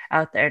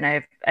out there,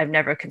 and I've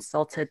never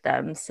consulted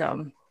them.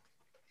 So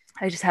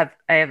I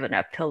have an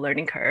uphill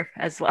learning curve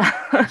as well.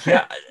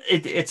 Yeah,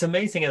 it's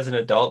amazing as an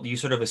adult. You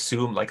sort of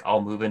assume like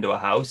I'll move into a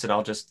house and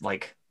I'll just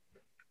like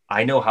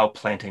I know how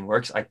planting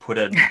works. I put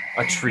a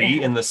tree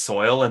Yeah. in the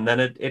soil and then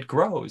it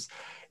grows.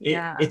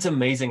 Yeah. It's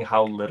amazing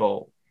how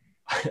little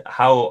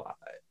how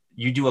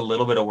you do a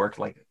little bit of work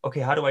like, okay,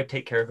 how do I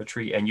take care of a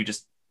tree? And you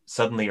just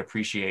suddenly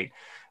appreciate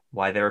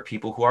why there are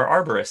people who are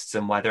arborists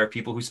and why there are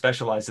people who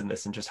specialize in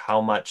this and just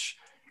how much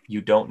you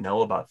don't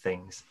know about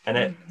things. And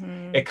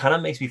Mm-hmm. it kind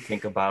of makes me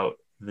think about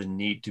the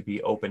need to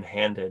be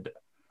open-handed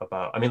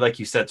about, I mean, like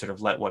you said, sort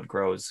of let what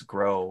grows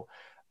grow.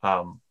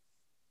 Um,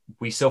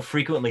 we so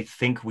frequently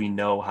think we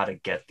know how to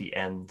get the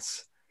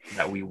ends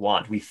that we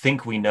want. We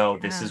think we know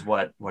this Yeah. is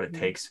what it Mm-hmm.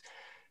 takes.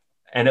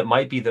 And it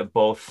might be that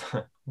both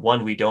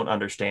one, we don't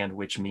understand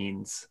which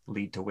means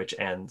lead to which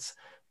ends,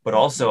 but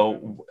Mm-hmm.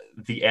 also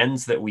the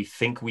ends that we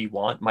think we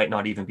want might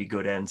not even be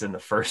good ends in the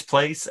first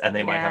place, and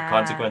they might have Yeah.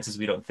 consequences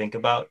we don't think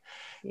about.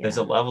 There's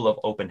a Yeah. level of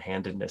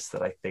open-handedness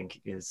that I think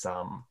is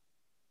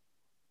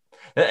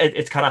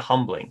it's kind of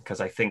humbling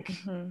because I think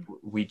Mm-hmm.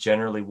 we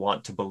generally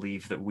want to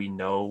believe that we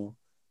know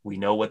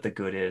what the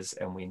good is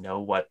and we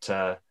know what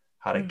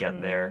how to get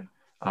Mm-hmm. there.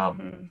 Um,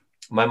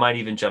 Mm-hmm. my mind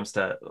even jumps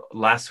to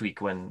last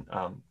week when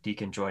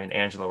Deacon Joy and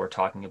Angela were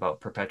talking about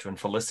perpetual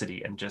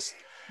felicity, and just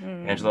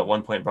Angela at Mm.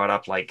 one point brought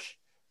up like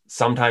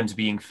sometimes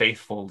being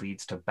faithful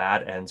leads to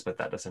bad ends, but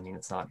that doesn't mean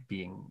it's not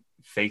being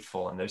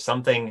faithful. And there's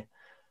something,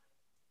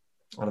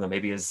 I don't know,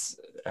 maybe as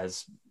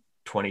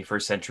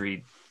 21st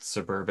century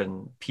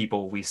suburban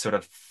people, we sort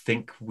of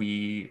think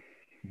we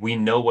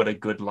know what a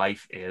good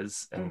life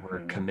is and we're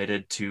Mm-hmm.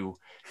 committed to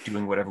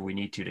doing whatever we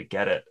need to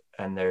get it.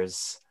 And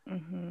there's,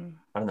 Mm-hmm.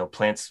 I don't know,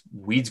 plants,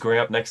 weeds growing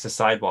up next to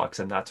sidewalks,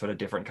 and that's what a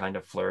different kind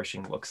of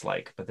flourishing looks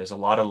like. But there's a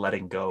lot of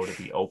letting go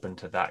to be open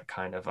to that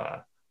kind of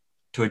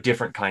to a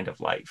different kind of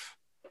life.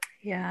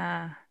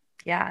 Yeah.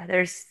 Yeah.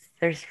 There's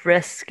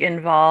risk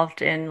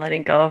involved in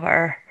letting go of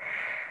our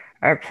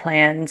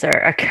plans,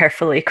 our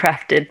carefully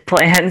crafted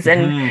plans.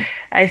 And Mm-hmm.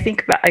 I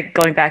think about like,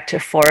 going back to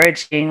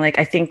foraging, like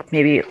I think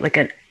maybe like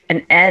an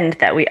end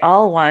that we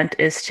all want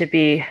is to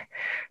be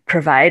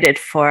provided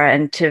for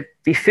and to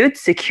be food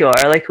secure.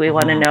 Like we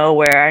want to Mm-hmm. know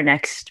where our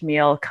next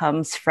meal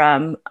comes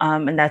from.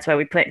 And that's why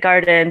we plant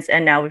gardens.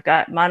 And now we've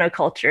got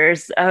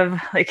monocultures of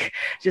like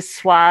just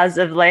swaths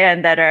of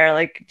land that are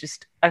like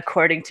just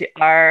according to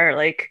our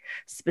like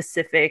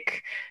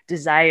specific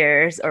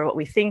desires or what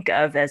we think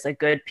of as a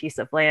good piece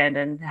of land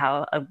and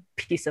how a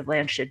piece of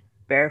land should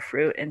bear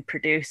fruit and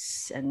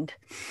produce and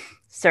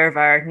serve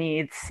our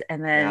needs.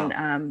 And Yeah.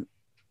 then,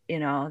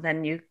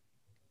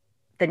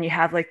 then you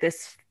have like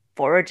this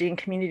foraging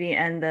community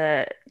and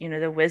the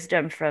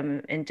wisdom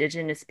from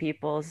indigenous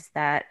peoples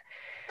that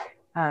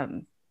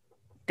um,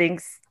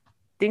 things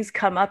things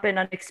come up in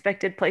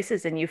unexpected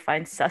places and you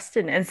find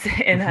sustenance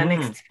in Mm-hmm.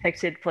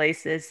 unexpected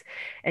places,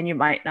 and you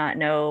might not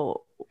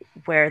know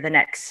where the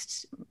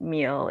next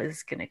meal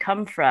is going to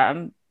come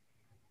from.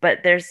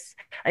 But there's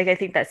like I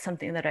think that's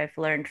something that I've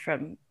learned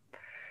from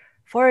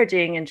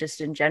foraging and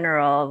just in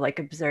general, like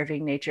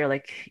observing nature.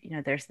 Like,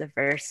 there's the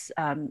verse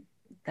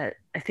that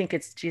I think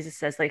it's Jesus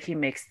says, like, he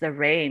makes the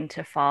rain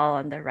to fall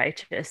on the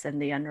righteous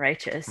and the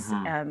unrighteous.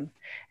 Mm-hmm.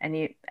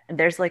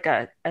 There's like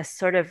a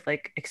sort of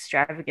like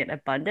extravagant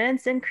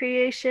abundance in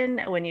creation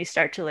when you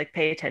start to like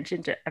pay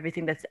attention to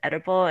everything that's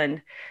edible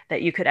and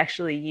that you could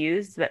actually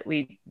use, but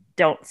we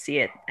don't see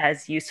it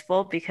as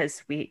useful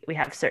because we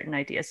have certain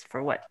ideas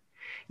for what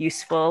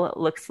useful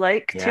looks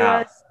like to Yeah.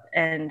 us.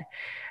 And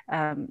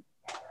um,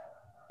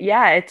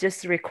 yeah, it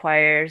just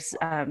requires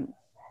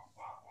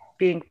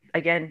being,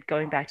 again,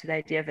 going back to the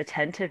idea of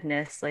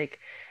attentiveness, like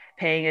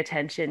paying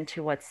attention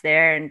to what's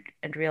there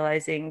and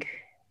realizing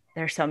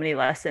there's so many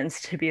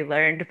lessons to be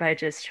learned by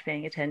just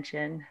paying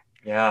attention.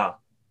 Yeah.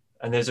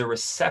 And there's a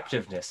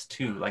receptiveness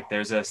too. Like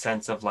there's a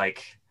sense of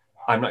like,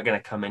 I'm not going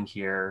to come in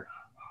here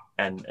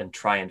and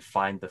try and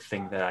find the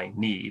thing that I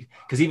need.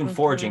 Because even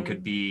foraging could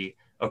Mm-hmm. be,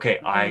 okay,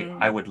 I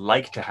Mm-hmm. would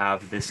like to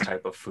have this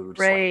type of food,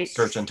 so I will Right.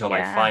 search until I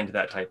Yeah. find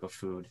that type of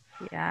food.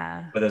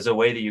 Yeah. But there's a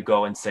way that you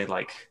go and say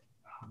like,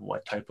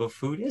 what type of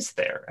food is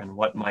there, and Mm-hmm.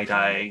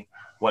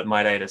 what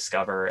might I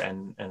discover,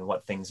 and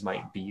what things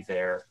might be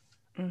there.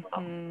 Um,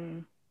 Mm-hmm.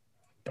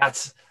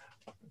 that's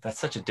that's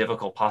such a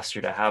difficult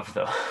posture to have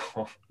though.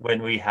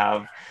 When we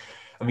have,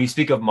 I mean, you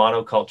speak of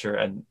monoculture,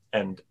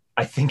 and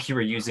I think you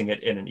were using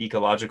it in an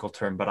ecological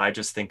term, but I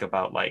just think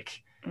about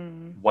like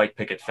Mm. white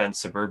picket fence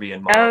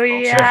suburban Oh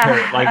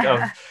monoculture. Like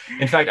yeah.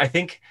 in fact, I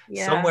think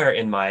Yeah. somewhere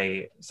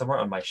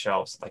on my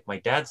shelves, like my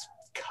dad's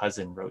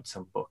cousin wrote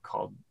some book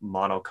called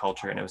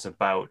Monoculture, and it was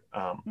about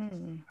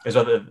Mm.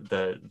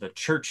 the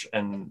church,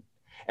 and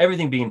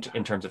everything being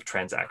in terms of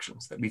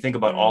transactions, that we think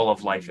about all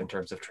of life in Mhm.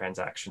 terms of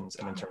transactions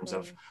and in terms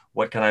of Mhm.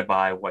 what can I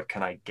buy, what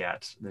can I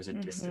get. There's a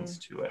distance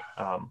Mhm. to it.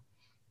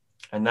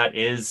 And that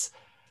is,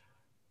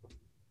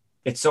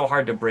 it's so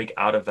hard to break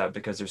out of that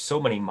because there's so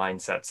many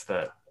mindsets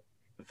that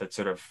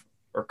sort of,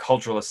 or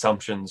cultural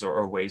assumptions,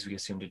 or ways we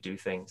assume to do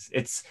things.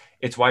 It's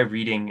why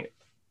reading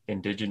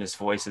indigenous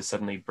voices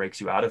suddenly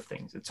breaks you out of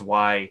things. It's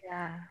why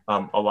Yeah.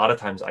 a lot of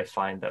times I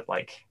find that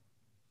like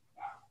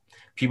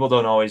people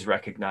don't always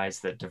recognize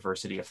that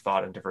diversity of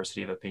thought and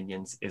diversity of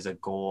opinions is a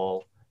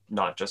goal,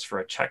 not just for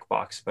a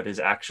checkbox, but is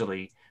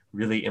actually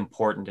really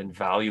important and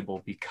valuable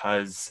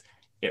because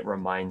it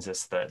reminds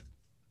us that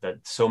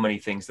so many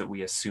things that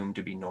we assume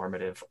to be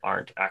normative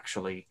aren't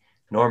actually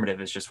normative.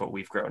 Is just what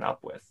we've grown up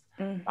with.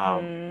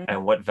 Mhm.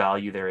 And what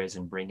value there is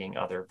in bringing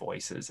other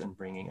voices and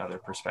bringing other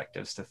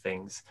perspectives to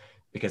things,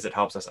 because it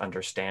helps us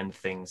understand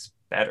things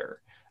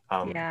better.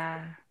 Um,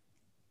 Yeah.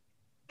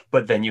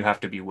 but then you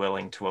have to be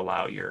willing to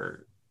allow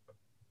your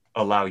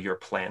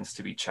plans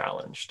to be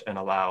challenged and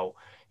allow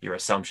your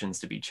assumptions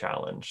to be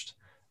challenged.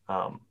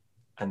 Um,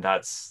 and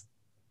that's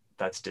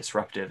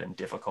disruptive and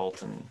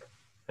difficult, and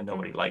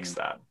nobody likes Mhm.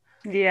 that.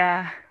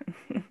 Yeah.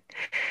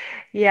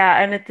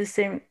 Yeah, and at the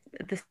same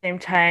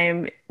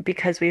time,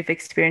 because we've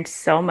experienced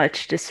so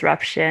much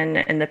disruption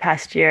in the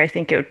past year, I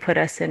think it would put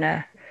us in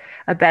a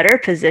better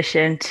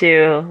position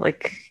to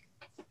like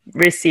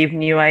receive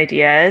new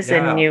ideas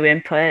and Yeah. new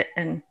input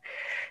and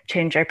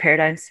change our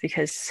paradigms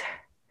because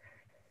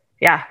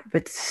yeah,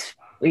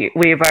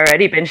 we've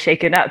already been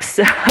shaken up.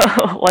 So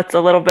what's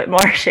a little bit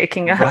more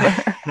shaking up?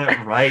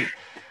 Right. Right.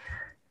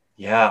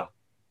 Yeah.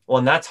 Well,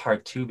 and that's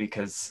hard too,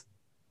 because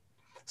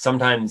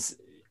sometimes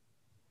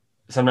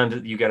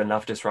sometimes you get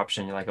enough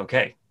disruption, you're like,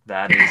 okay,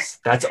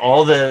 that's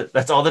all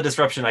the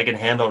disruption I can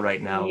handle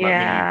right now.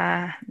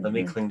 Yeah. Let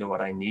me Mhm. cling to what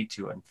I need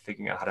to, and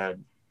figuring out how to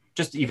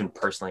just even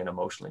personally and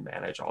emotionally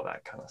manage all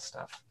that kind of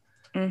stuff.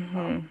 Um,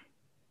 Mhm.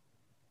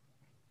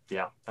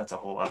 yeah, that's a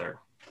whole other,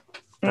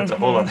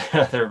 Mhm.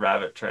 other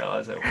rabbit trail,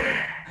 as it were.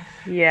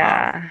 Um,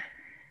 Yeah.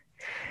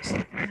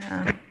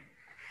 Yeah.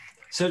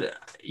 so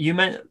you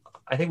meant,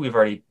 I think we've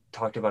already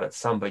talked about it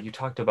some, but you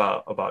talked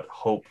about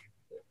hope.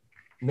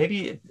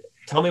 Maybe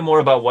tell me more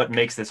about what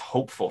makes this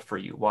hopeful for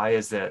you. Why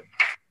does,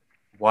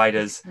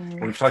 Mhm.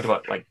 we've talked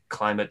about like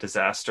climate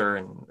disaster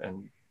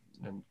and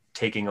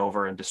taking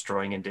over and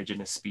destroying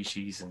indigenous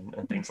species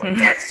and things like Mhm.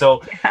 that.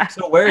 So Yeah.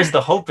 so where is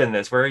the hope in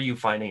this? Where are you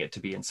finding it to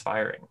be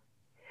inspiring?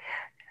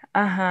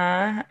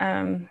 Uh-huh.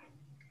 Well,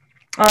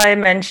 I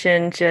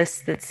mentioned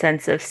just the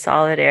sense of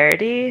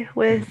solidarity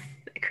with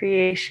Mhm.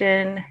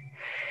 creation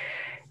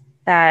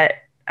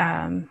that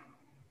um,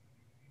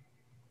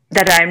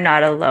 that I'm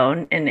not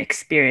alone in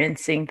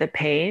experiencing the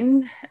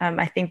pain.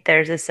 I think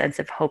there's a sense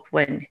of hope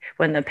when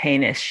the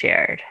pain is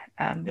shared,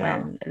 Yeah.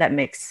 when that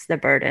makes the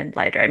burden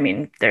lighter. I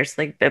mean, there's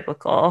like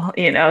biblical,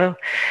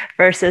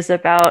 verses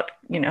about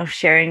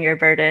sharing your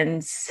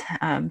burdens,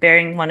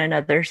 bearing one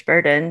another's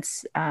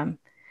burdens.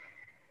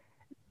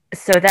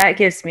 So that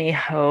gives me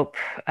hope.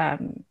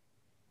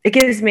 It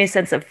gives me a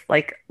sense of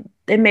like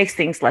it makes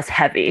things less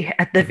heavy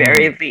at the Mhm.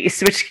 very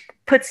least, which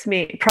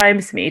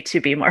primes me to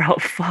be more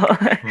hopeful.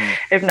 Mhm.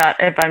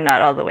 If I'm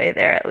not all the way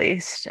there, at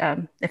least,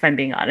 if I'm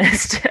being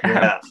honest.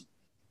 Yeah.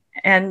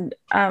 And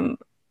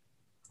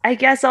I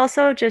guess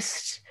also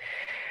just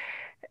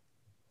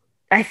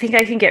I think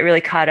I can get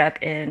really caught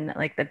up in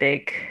like the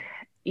big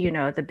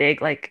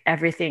like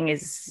everything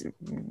is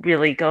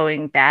really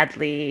going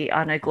badly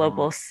on a Mhm.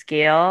 global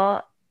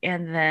scale.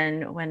 And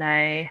then when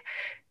I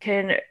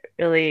can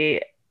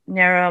really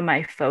narrow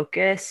my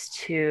focus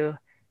to,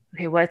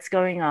 okay, what's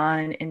going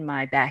on in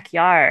my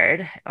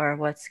backyard, or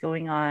what's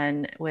going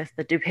on with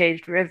the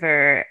DuPage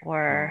River,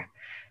 or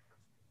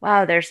Mhm.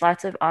 wow, there's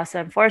lots of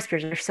awesome forest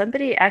preserves.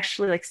 Somebody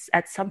actually like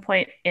at some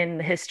point in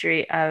the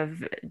history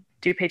of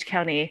DuPage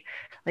County,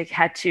 like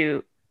had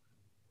to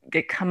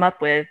come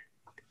up with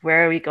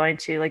where are we going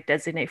to like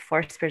designate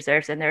forest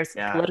preserves, and there's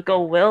Yeah.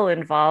 political will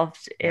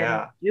involved in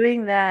Yeah.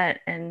 doing that.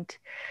 And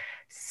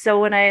so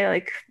when I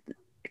like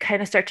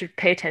kind of start to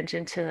pay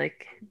attention to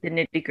like the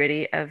nitty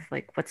gritty of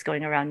like what's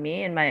going around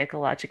me and my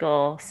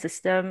ecological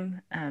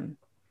system,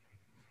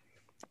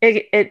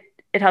 it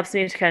it helps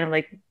me to kind of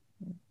like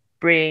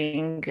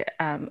bring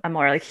a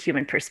more like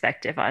human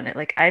perspective on it.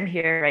 Like I'm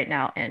here right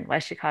now in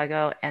West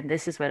Chicago, and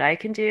this is what I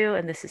can do,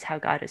 and this is how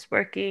God is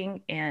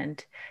working,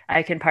 and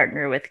I can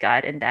partner with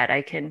God in that.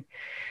 I can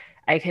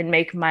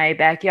make my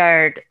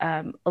backyard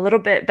a little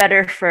bit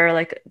better for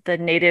like the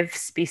native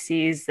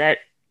species that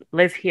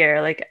live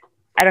here. Like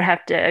I don't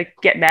have to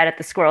get mad at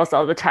the squirrels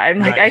all the time.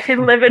 Like I Right.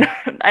 can live in,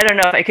 I don't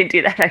know if I can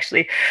do that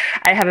actually.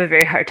 I have a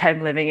very hard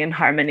time living in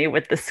harmony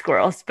with the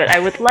squirrels, but I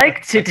would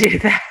like to do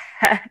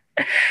that.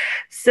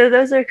 So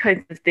those are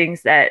kinds of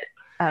things that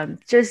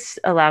just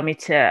allow me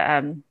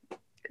to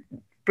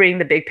bring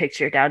the big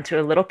picture down to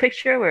a little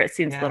picture where it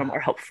seems a little Yeah. more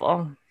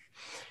hopeful.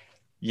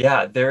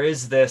 Yeah,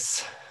 there's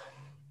this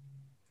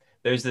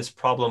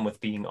problem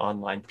with being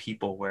online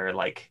people where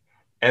like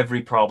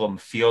every problem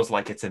feels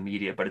like it's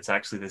immediate, but it's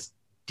actually this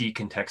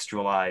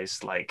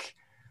decontextualized, like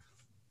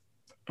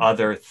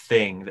other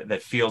thing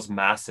that feels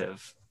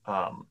massive.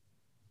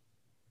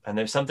 And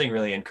there's something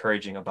really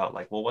encouraging about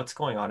like, well, what's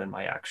going on in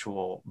my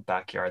actual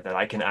backyard that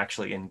I can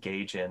actually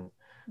engage in?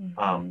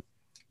 Mm-hmm.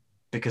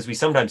 Because we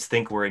sometimes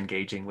think we're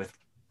engaging with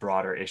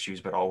broader issues,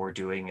 but all we're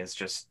doing is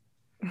just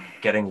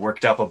getting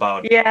worked up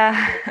about things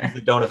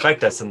that don't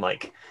affect us. And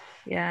like,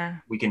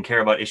 we can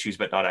care about issues,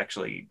 but not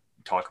actually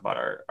talk about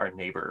our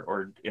neighbor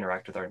or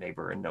interact with our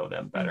neighbor and know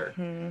them better.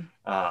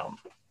 Mm-hmm.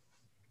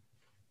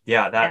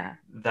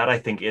 That I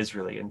think is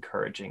really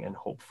encouraging and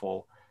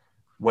hopeful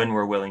when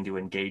we're willing to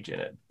engage in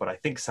it. But I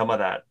think some of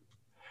that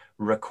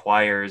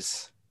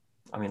requires,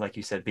 I mean, like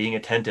you said, being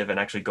attentive and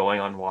actually going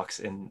on walks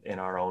in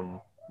our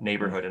own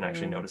neighborhood and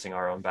actually noticing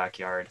our own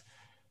backyard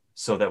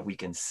so that we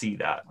can see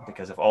that.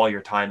 Because if all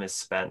your time is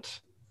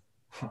spent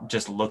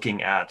just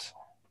looking at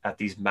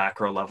these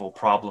macro level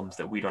problems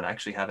that we don't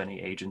actually have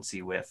any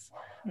agency with,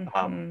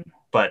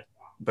 but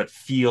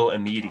feel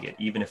immediate,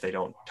 even if they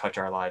don't touch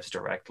our lives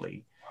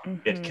directly,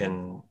 it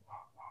can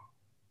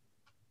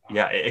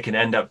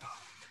end up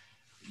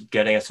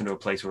getting us into a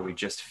place where we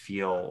just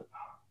feel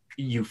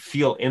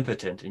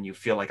impotent and you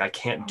feel like I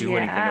can't do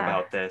anything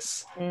about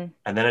this. And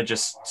then it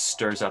just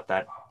stirs up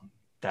that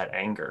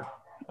anger,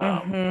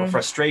 or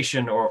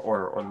frustration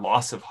or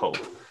loss of hope.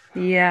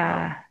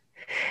 I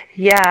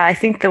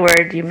think the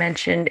word you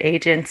mentioned,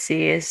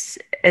 agency, is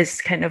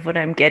kind of what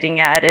I'm getting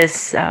at,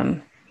 is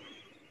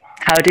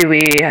how do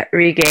we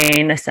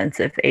regain a sense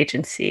of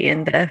agency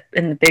in the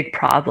big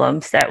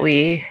problems that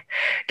we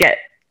get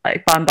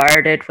like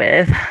bombarded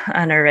with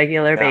on a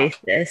regular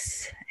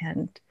basis.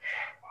 And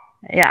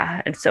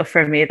so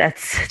for me,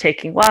 that's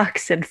taking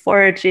walks and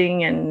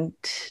foraging and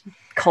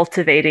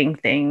cultivating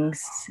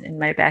things in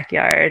my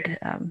backyard,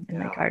 in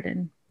my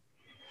garden.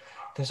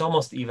 There's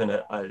almost even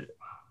an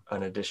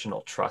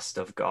additional trust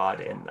of God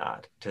in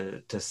that,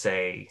 to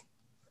say,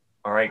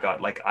 all right,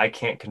 God, like I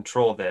can't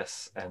control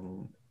this,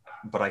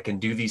 but I can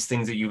do these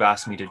things that you've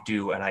asked me to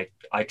do, and I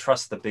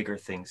trust the bigger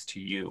things to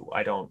you.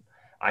 I don't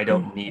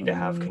need to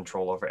have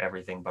control over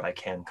everything, but I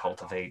can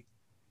cultivate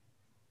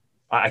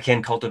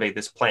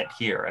this plant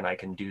here, and I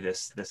can do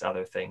this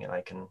other thing, and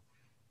I can,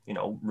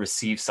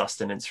 receive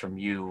sustenance from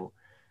you,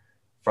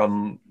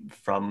 from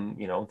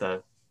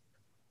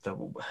I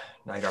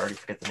already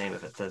forget the name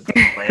of it. The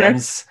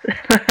lambs.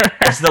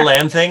 What's the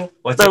lamb thing?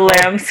 What's the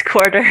lamb's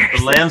quarters?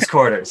 The lamb's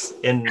quarters,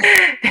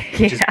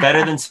 which is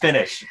better than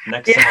spinach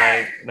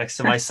next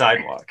to my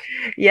sidewalk.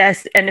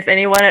 Yes, and if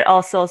anyone at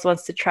All Souls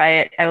wants to try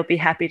it, I will be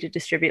happy to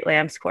distribute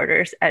lamb's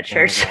quarters at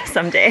church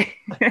someday.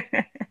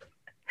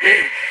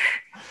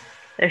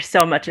 There's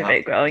so much of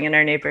it growing in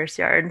our neighbor's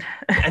yard.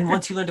 And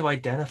once you learn to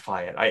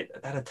identify it,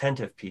 that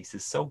attentive piece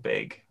is so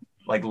big.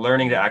 Like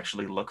learning to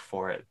actually look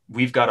for it.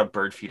 We've got a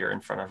bird feeder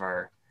in front of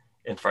our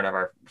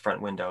front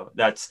window.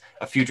 That's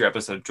a future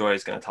episode. Joy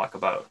is going to talk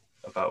about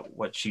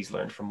what she's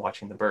learned from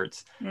watching the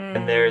birds.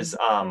 And there's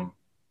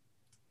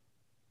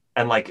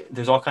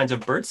there's all kinds of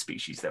bird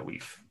species that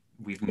we've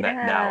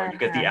met now, and you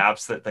get the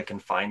apps that can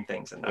find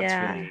things, and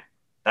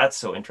that's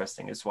so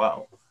interesting as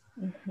well.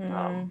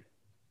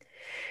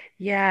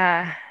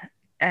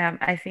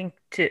 I think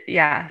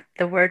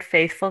the word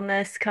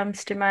faithfulness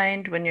comes to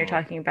mind when you're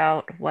talking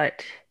about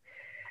what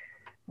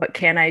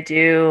can I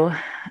do?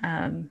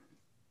 But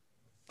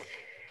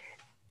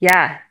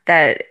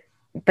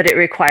it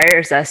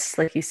requires us,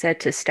 like you said,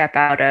 to step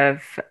out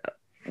of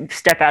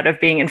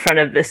being in front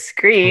of the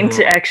screen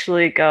to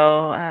actually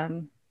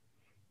go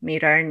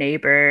meet our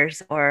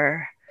neighbors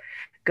or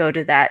go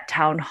to that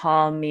town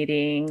hall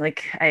meeting.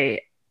 Like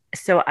I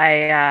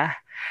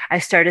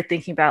started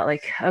thinking about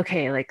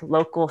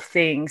local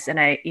things, and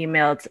I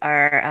emailed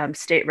our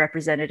state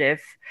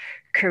representative,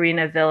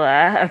 Karina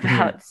Villa,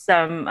 about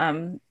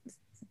some.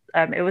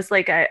 It was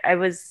like I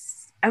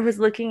was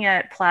looking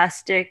at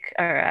plastic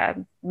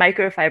or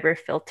microfiber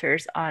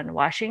filters on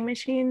washing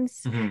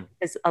machines,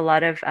 because a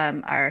lot of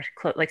our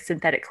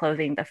synthetic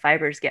clothing, the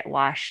fibers get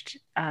washed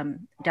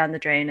down the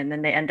drain, and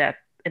then they end up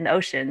in the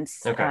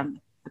oceans.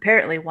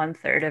 Apparently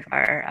 1/3 of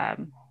our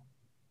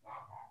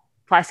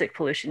plastic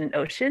pollution in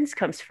oceans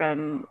comes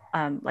from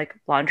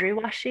laundry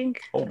washing.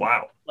 Oh,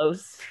 wow.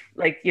 Clothes,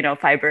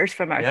 fibers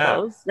from our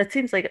clothes. That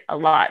seems like a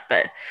lot,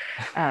 but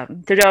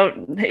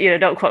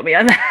don't quote me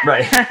on that.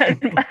 Right.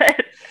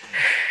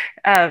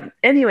 But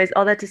anyways,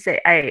 all that to say,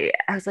 I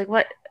was like,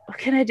 what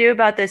can I do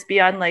about this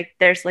beyond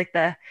there's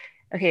I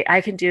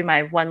can do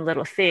my one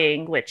little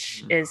thing,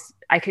 which is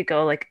I could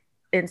go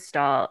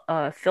install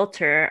a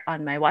filter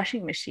on my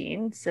washing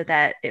machine so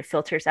that it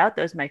filters out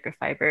those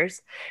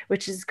microfibers,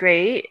 which is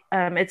great.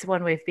 It's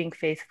one way of being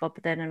faithful,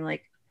 but then I'm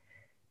like,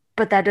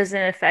 but that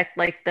doesn't affect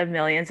the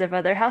millions of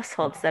other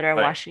households that are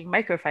washing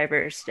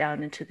microfibers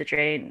down into the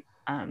drain.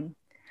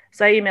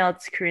 So I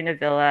emailed Karina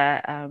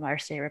Villa, our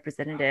state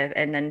representative,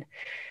 and then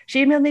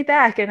she emailed me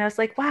back, and I was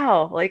like,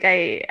 wow,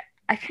 I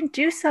can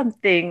do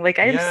something. I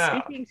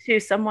am speaking to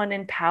someone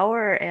in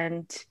power,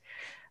 and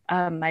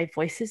my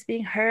voice is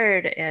being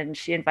heard. And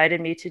she invited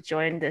me to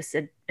join this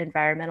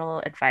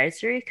environmental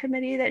advisory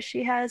committee that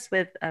she has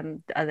with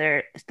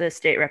the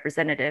state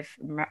representative,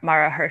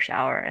 Mara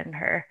Hirschauer, and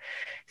her.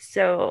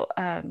 So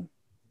I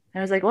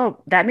was like,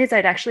 well, that means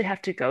I'd actually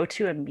have to go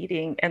to a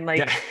meeting and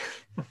Yeah.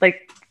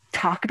 like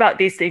talk about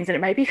these things, and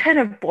it might be kind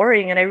of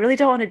boring, and I really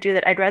don't want to do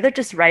that. I'd rather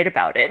just write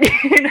about it,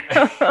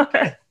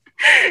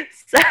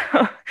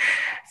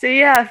 so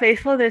yeah,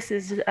 faithfulness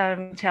is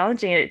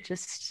challenging. It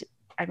just,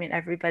 I mean,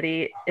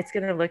 everybody, it's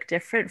going to look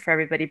different for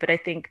everybody, but I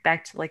think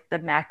back to like the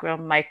macro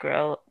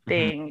micro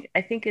thing,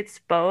 I think it's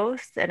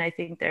both. And I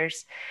think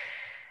there's,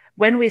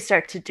 when we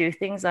start to do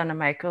things on a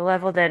micro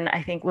level, then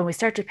I think when we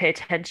start to pay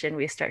attention,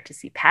 we start to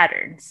see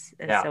patterns.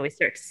 And Yeah. so we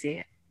start to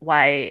see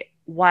why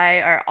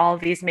are all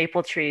these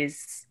maple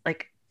trees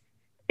like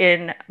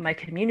in my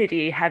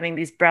community having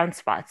these brown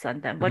spots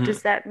on them? What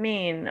does that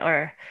mean?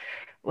 Or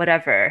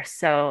whatever.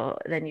 So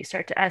then you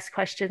start to ask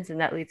questions, and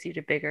that leads you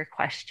to bigger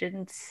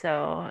questions.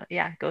 So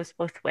yeah, it goes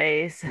both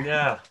ways.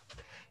 Yeah.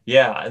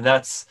 Yeah. And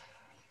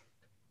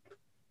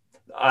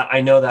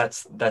I know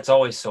that's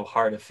always so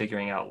hard of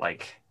figuring out,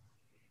 like,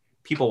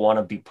 people want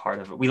to be part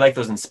of it. We like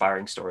those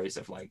inspiring stories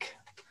of like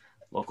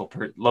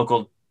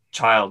local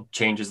child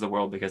changes the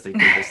world because they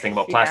did this thing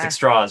about plastic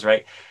straws,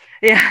 right?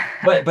 Yeah.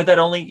 But that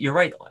only, you're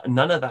right,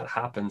 none of that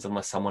happens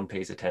unless someone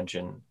pays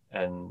attention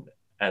and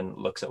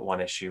looks at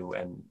one issue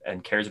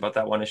and cares about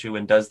that one issue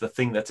and does the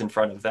thing that's in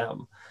front of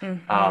them.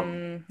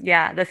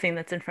 Yeah, the thing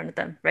that's in front of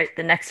them, right?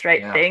 The next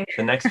right thing.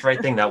 The next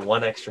right thing, that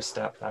one extra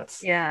step.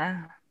 That's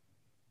yeah.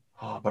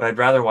 Oh, but I'd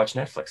rather watch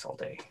Netflix all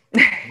day.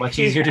 Much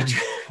easier to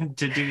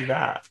do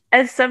that.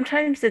 And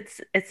sometimes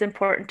it's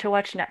important to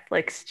watch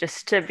Netflix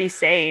just to be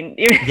sane.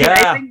 Yeah.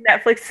 I think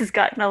Netflix has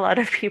gotten a lot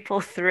of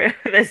people through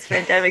this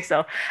pandemic,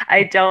 so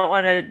I don't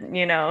want to,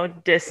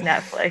 diss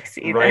Netflix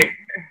either. Right.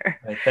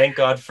 I thank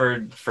God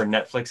for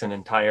Netflix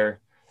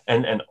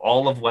and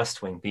all of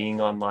West Wing being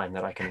online,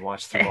 that I can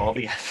watch through all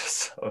the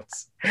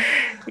episodes.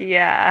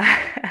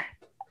 Yeah.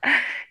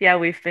 Yeah,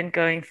 we've been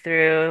going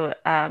through,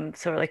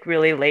 so we're like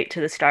really late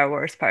to the Star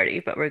Wars party,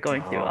 but we're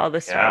going through all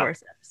the Star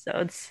Wars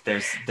episodes.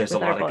 There's a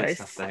lot of good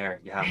stuff there.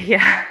 Yeah.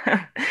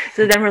 Yeah.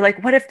 So then we're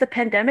like, what if the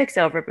pandemic's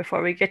over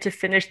before we get to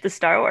finish the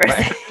Star Wars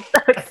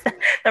episodes?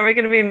 Then we're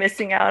going to be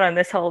missing out on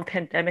this whole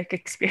pandemic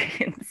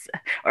experience,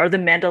 or the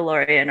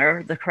Mandalorian,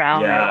 or the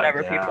Crown, or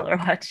whatever people are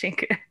watching.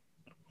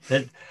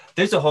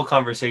 There's a whole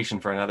conversation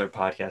for another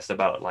podcast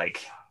about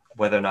like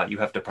whether or not you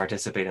have to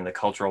participate in the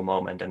cultural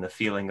moment and the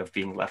feeling of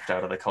being left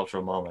out of the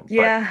cultural moment.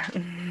 But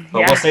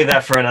we'll save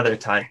that for another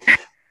time.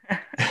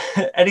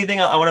 Anything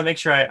else? I want to make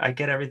sure I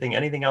get everything.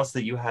 Anything else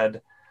that you've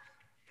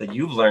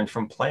learned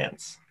from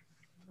plants?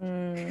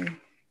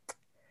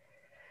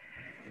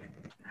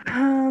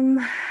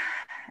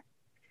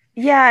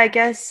 Yeah, I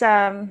guess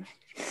I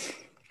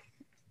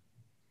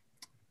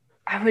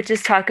would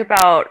just talk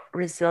about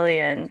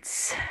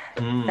resilience.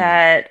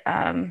 That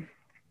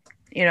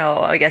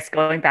I guess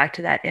going back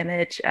to that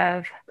image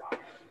of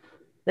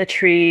the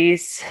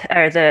trees,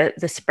 or the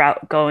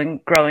sprout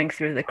growing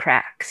through the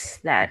cracks,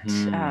 that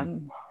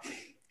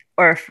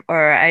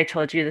or I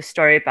told you the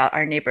story about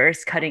our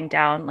neighbors cutting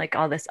down like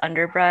all this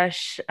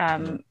underbrush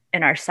in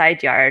our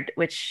side yard,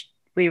 which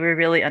we were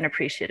really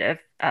unappreciative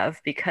of,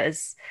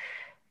 because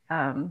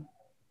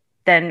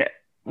then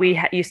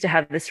we used to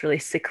have this really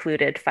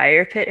secluded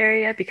fire pit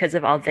area because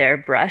of all their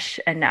brush,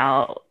 and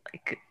now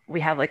we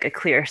have like a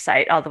clear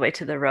sight all the way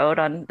to the road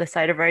on the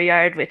side of our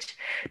yard, which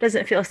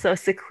doesn't feel so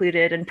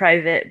secluded and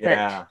private.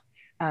 Yeah.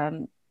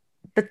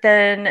 But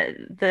then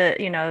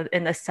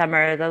in the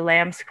summer, the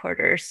lamb's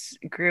quarters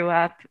grew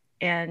up,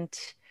 and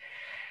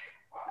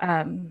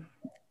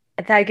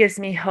that gives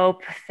me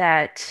hope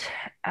that,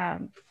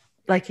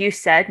 like you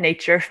said,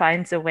 nature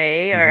finds a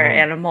way, or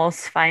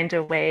animals find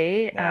a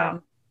way. Yeah.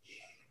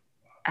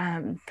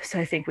 So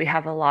I think we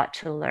have a lot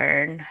to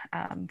learn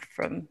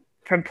from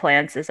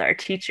plants as our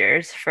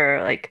teachers,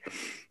 for like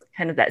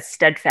kind of that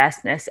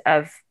steadfastness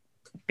of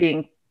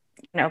being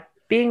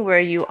where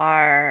you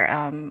are,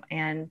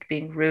 and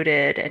being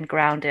rooted and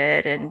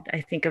grounded. And I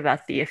think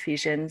about the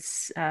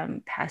Ephesians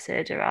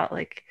passage about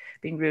like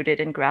being rooted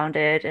and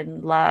grounded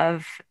in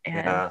love,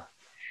 and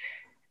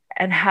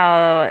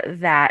how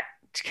that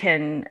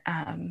can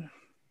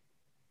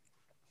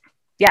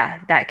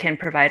that can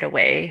provide a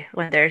way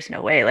when there's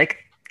no way. Like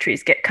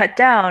trees get cut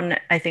down.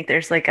 I think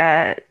there's like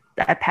a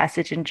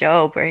passage in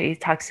Job where he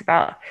talks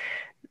about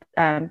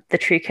the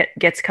tree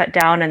gets cut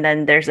down, and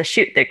then there's a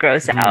shoot that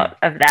grows out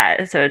of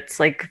that. So it's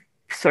like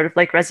sort of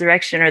like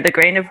resurrection, or the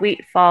grain of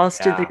wheat falls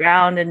to the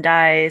ground and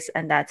dies,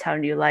 and that's how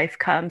new life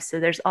comes. So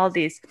there's all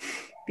these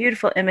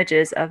beautiful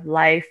images of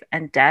life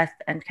and death,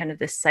 and kind of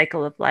this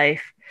cycle of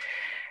life,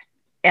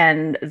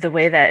 and the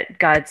way that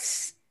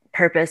God's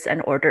purpose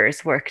and order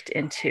is worked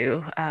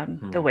into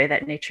the way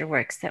that nature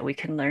works, that we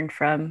can learn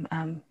from.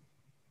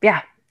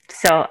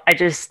 So I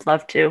just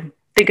love to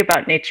think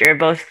about nature,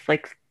 both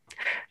like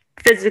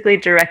physically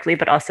directly,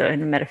 but also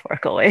in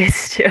metaphorical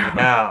ways too.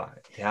 I've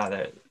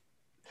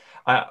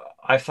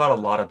thought a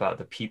lot about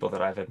the people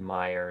that I've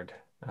admired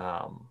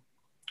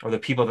or the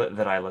people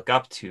that I look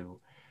up to.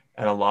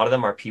 And a lot of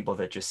them are people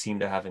that just seem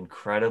to have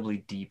incredibly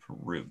deep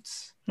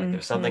roots. Like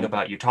there's something Mm-hmm.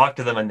 about, you talk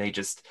to them and they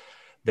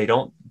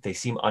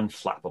seem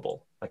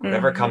unflappable. Like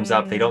whatever comes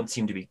up, they Mm-hmm. don't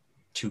seem to be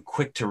too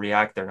quick to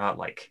react. They're not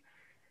like,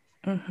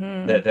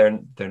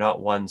 Mm-hmm. they're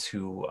not ones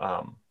who,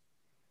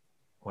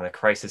 when a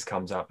crisis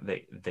comes up,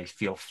 they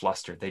feel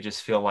flustered. They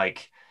just feel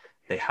like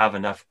they have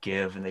enough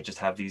give, and they just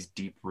have these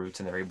deep roots,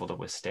 and they're able to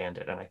withstand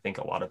it. And I think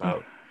a lot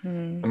about,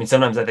 Mm-hmm. I mean,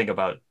 sometimes I think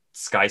about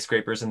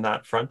skyscrapers in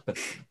that front, but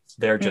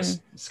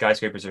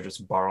skyscrapers are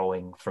just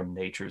borrowing from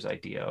nature's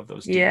idea of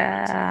those deep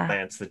roots and Yeah.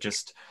 plants that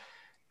just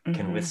can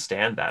Mm-hmm.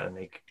 withstand that,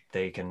 and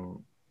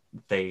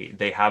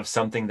they have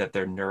something that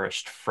they're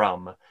nourished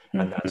from,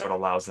 and that's what Mm-hmm.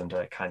 allows them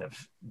to kind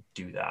of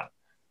do that.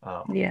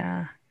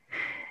 Yeah.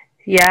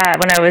 Yeah.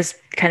 When I was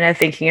kind of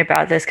thinking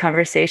about this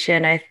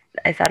conversation,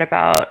 I thought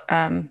about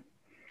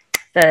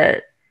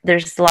the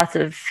there's lots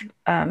of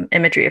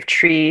imagery of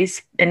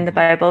trees in the Mhm.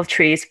 Bible, of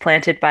trees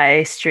planted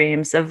by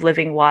streams of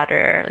living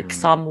water, like Mm.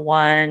 Psalm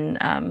 1,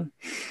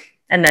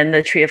 and then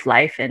the tree of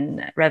life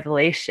in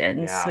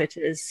Revelations, Yeah. which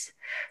is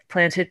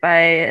planted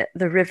by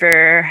the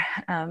river,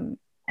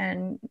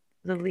 and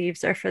the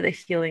leaves are for the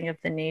healing of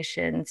the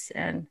nations.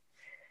 And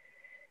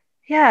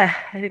yeah,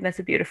 I think that's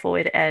a beautiful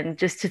way to end,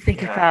 just to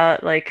think Yeah.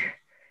 about like,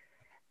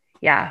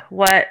 yeah,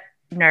 what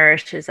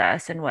nourishes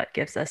us and what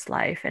gives us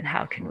life, and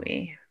how can Mhm.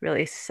 we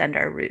really send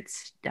our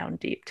roots down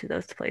deep to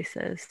those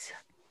places.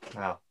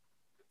 Wow.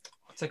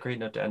 That's a great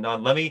note to end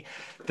on.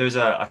 There's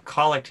a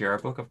collect here. Our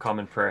Book of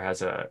Common Prayer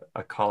has a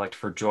collect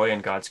for joy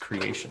in God's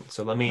creation.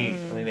 So let me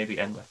maybe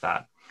end with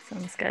that.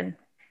 Sounds good.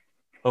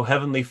 O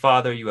Heavenly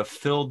Father, you have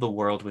filled the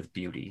world with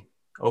beauty.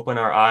 Open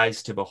our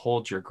eyes to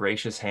behold your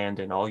gracious hand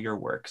in all your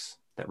works,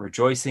 that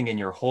rejoicing in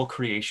your whole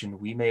creation,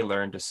 we may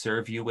learn to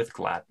serve you with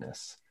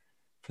gladness.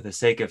 For the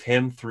sake of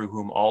him through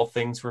whom all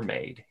things were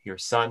made, your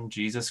Son,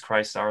 Jesus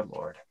Christ our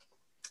Lord.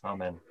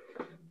 Amen.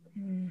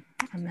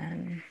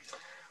 Amen.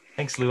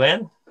 Thanks,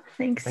 Luann.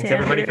 Thanks, Thanks,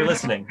 everybody, for Andrew.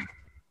 listening.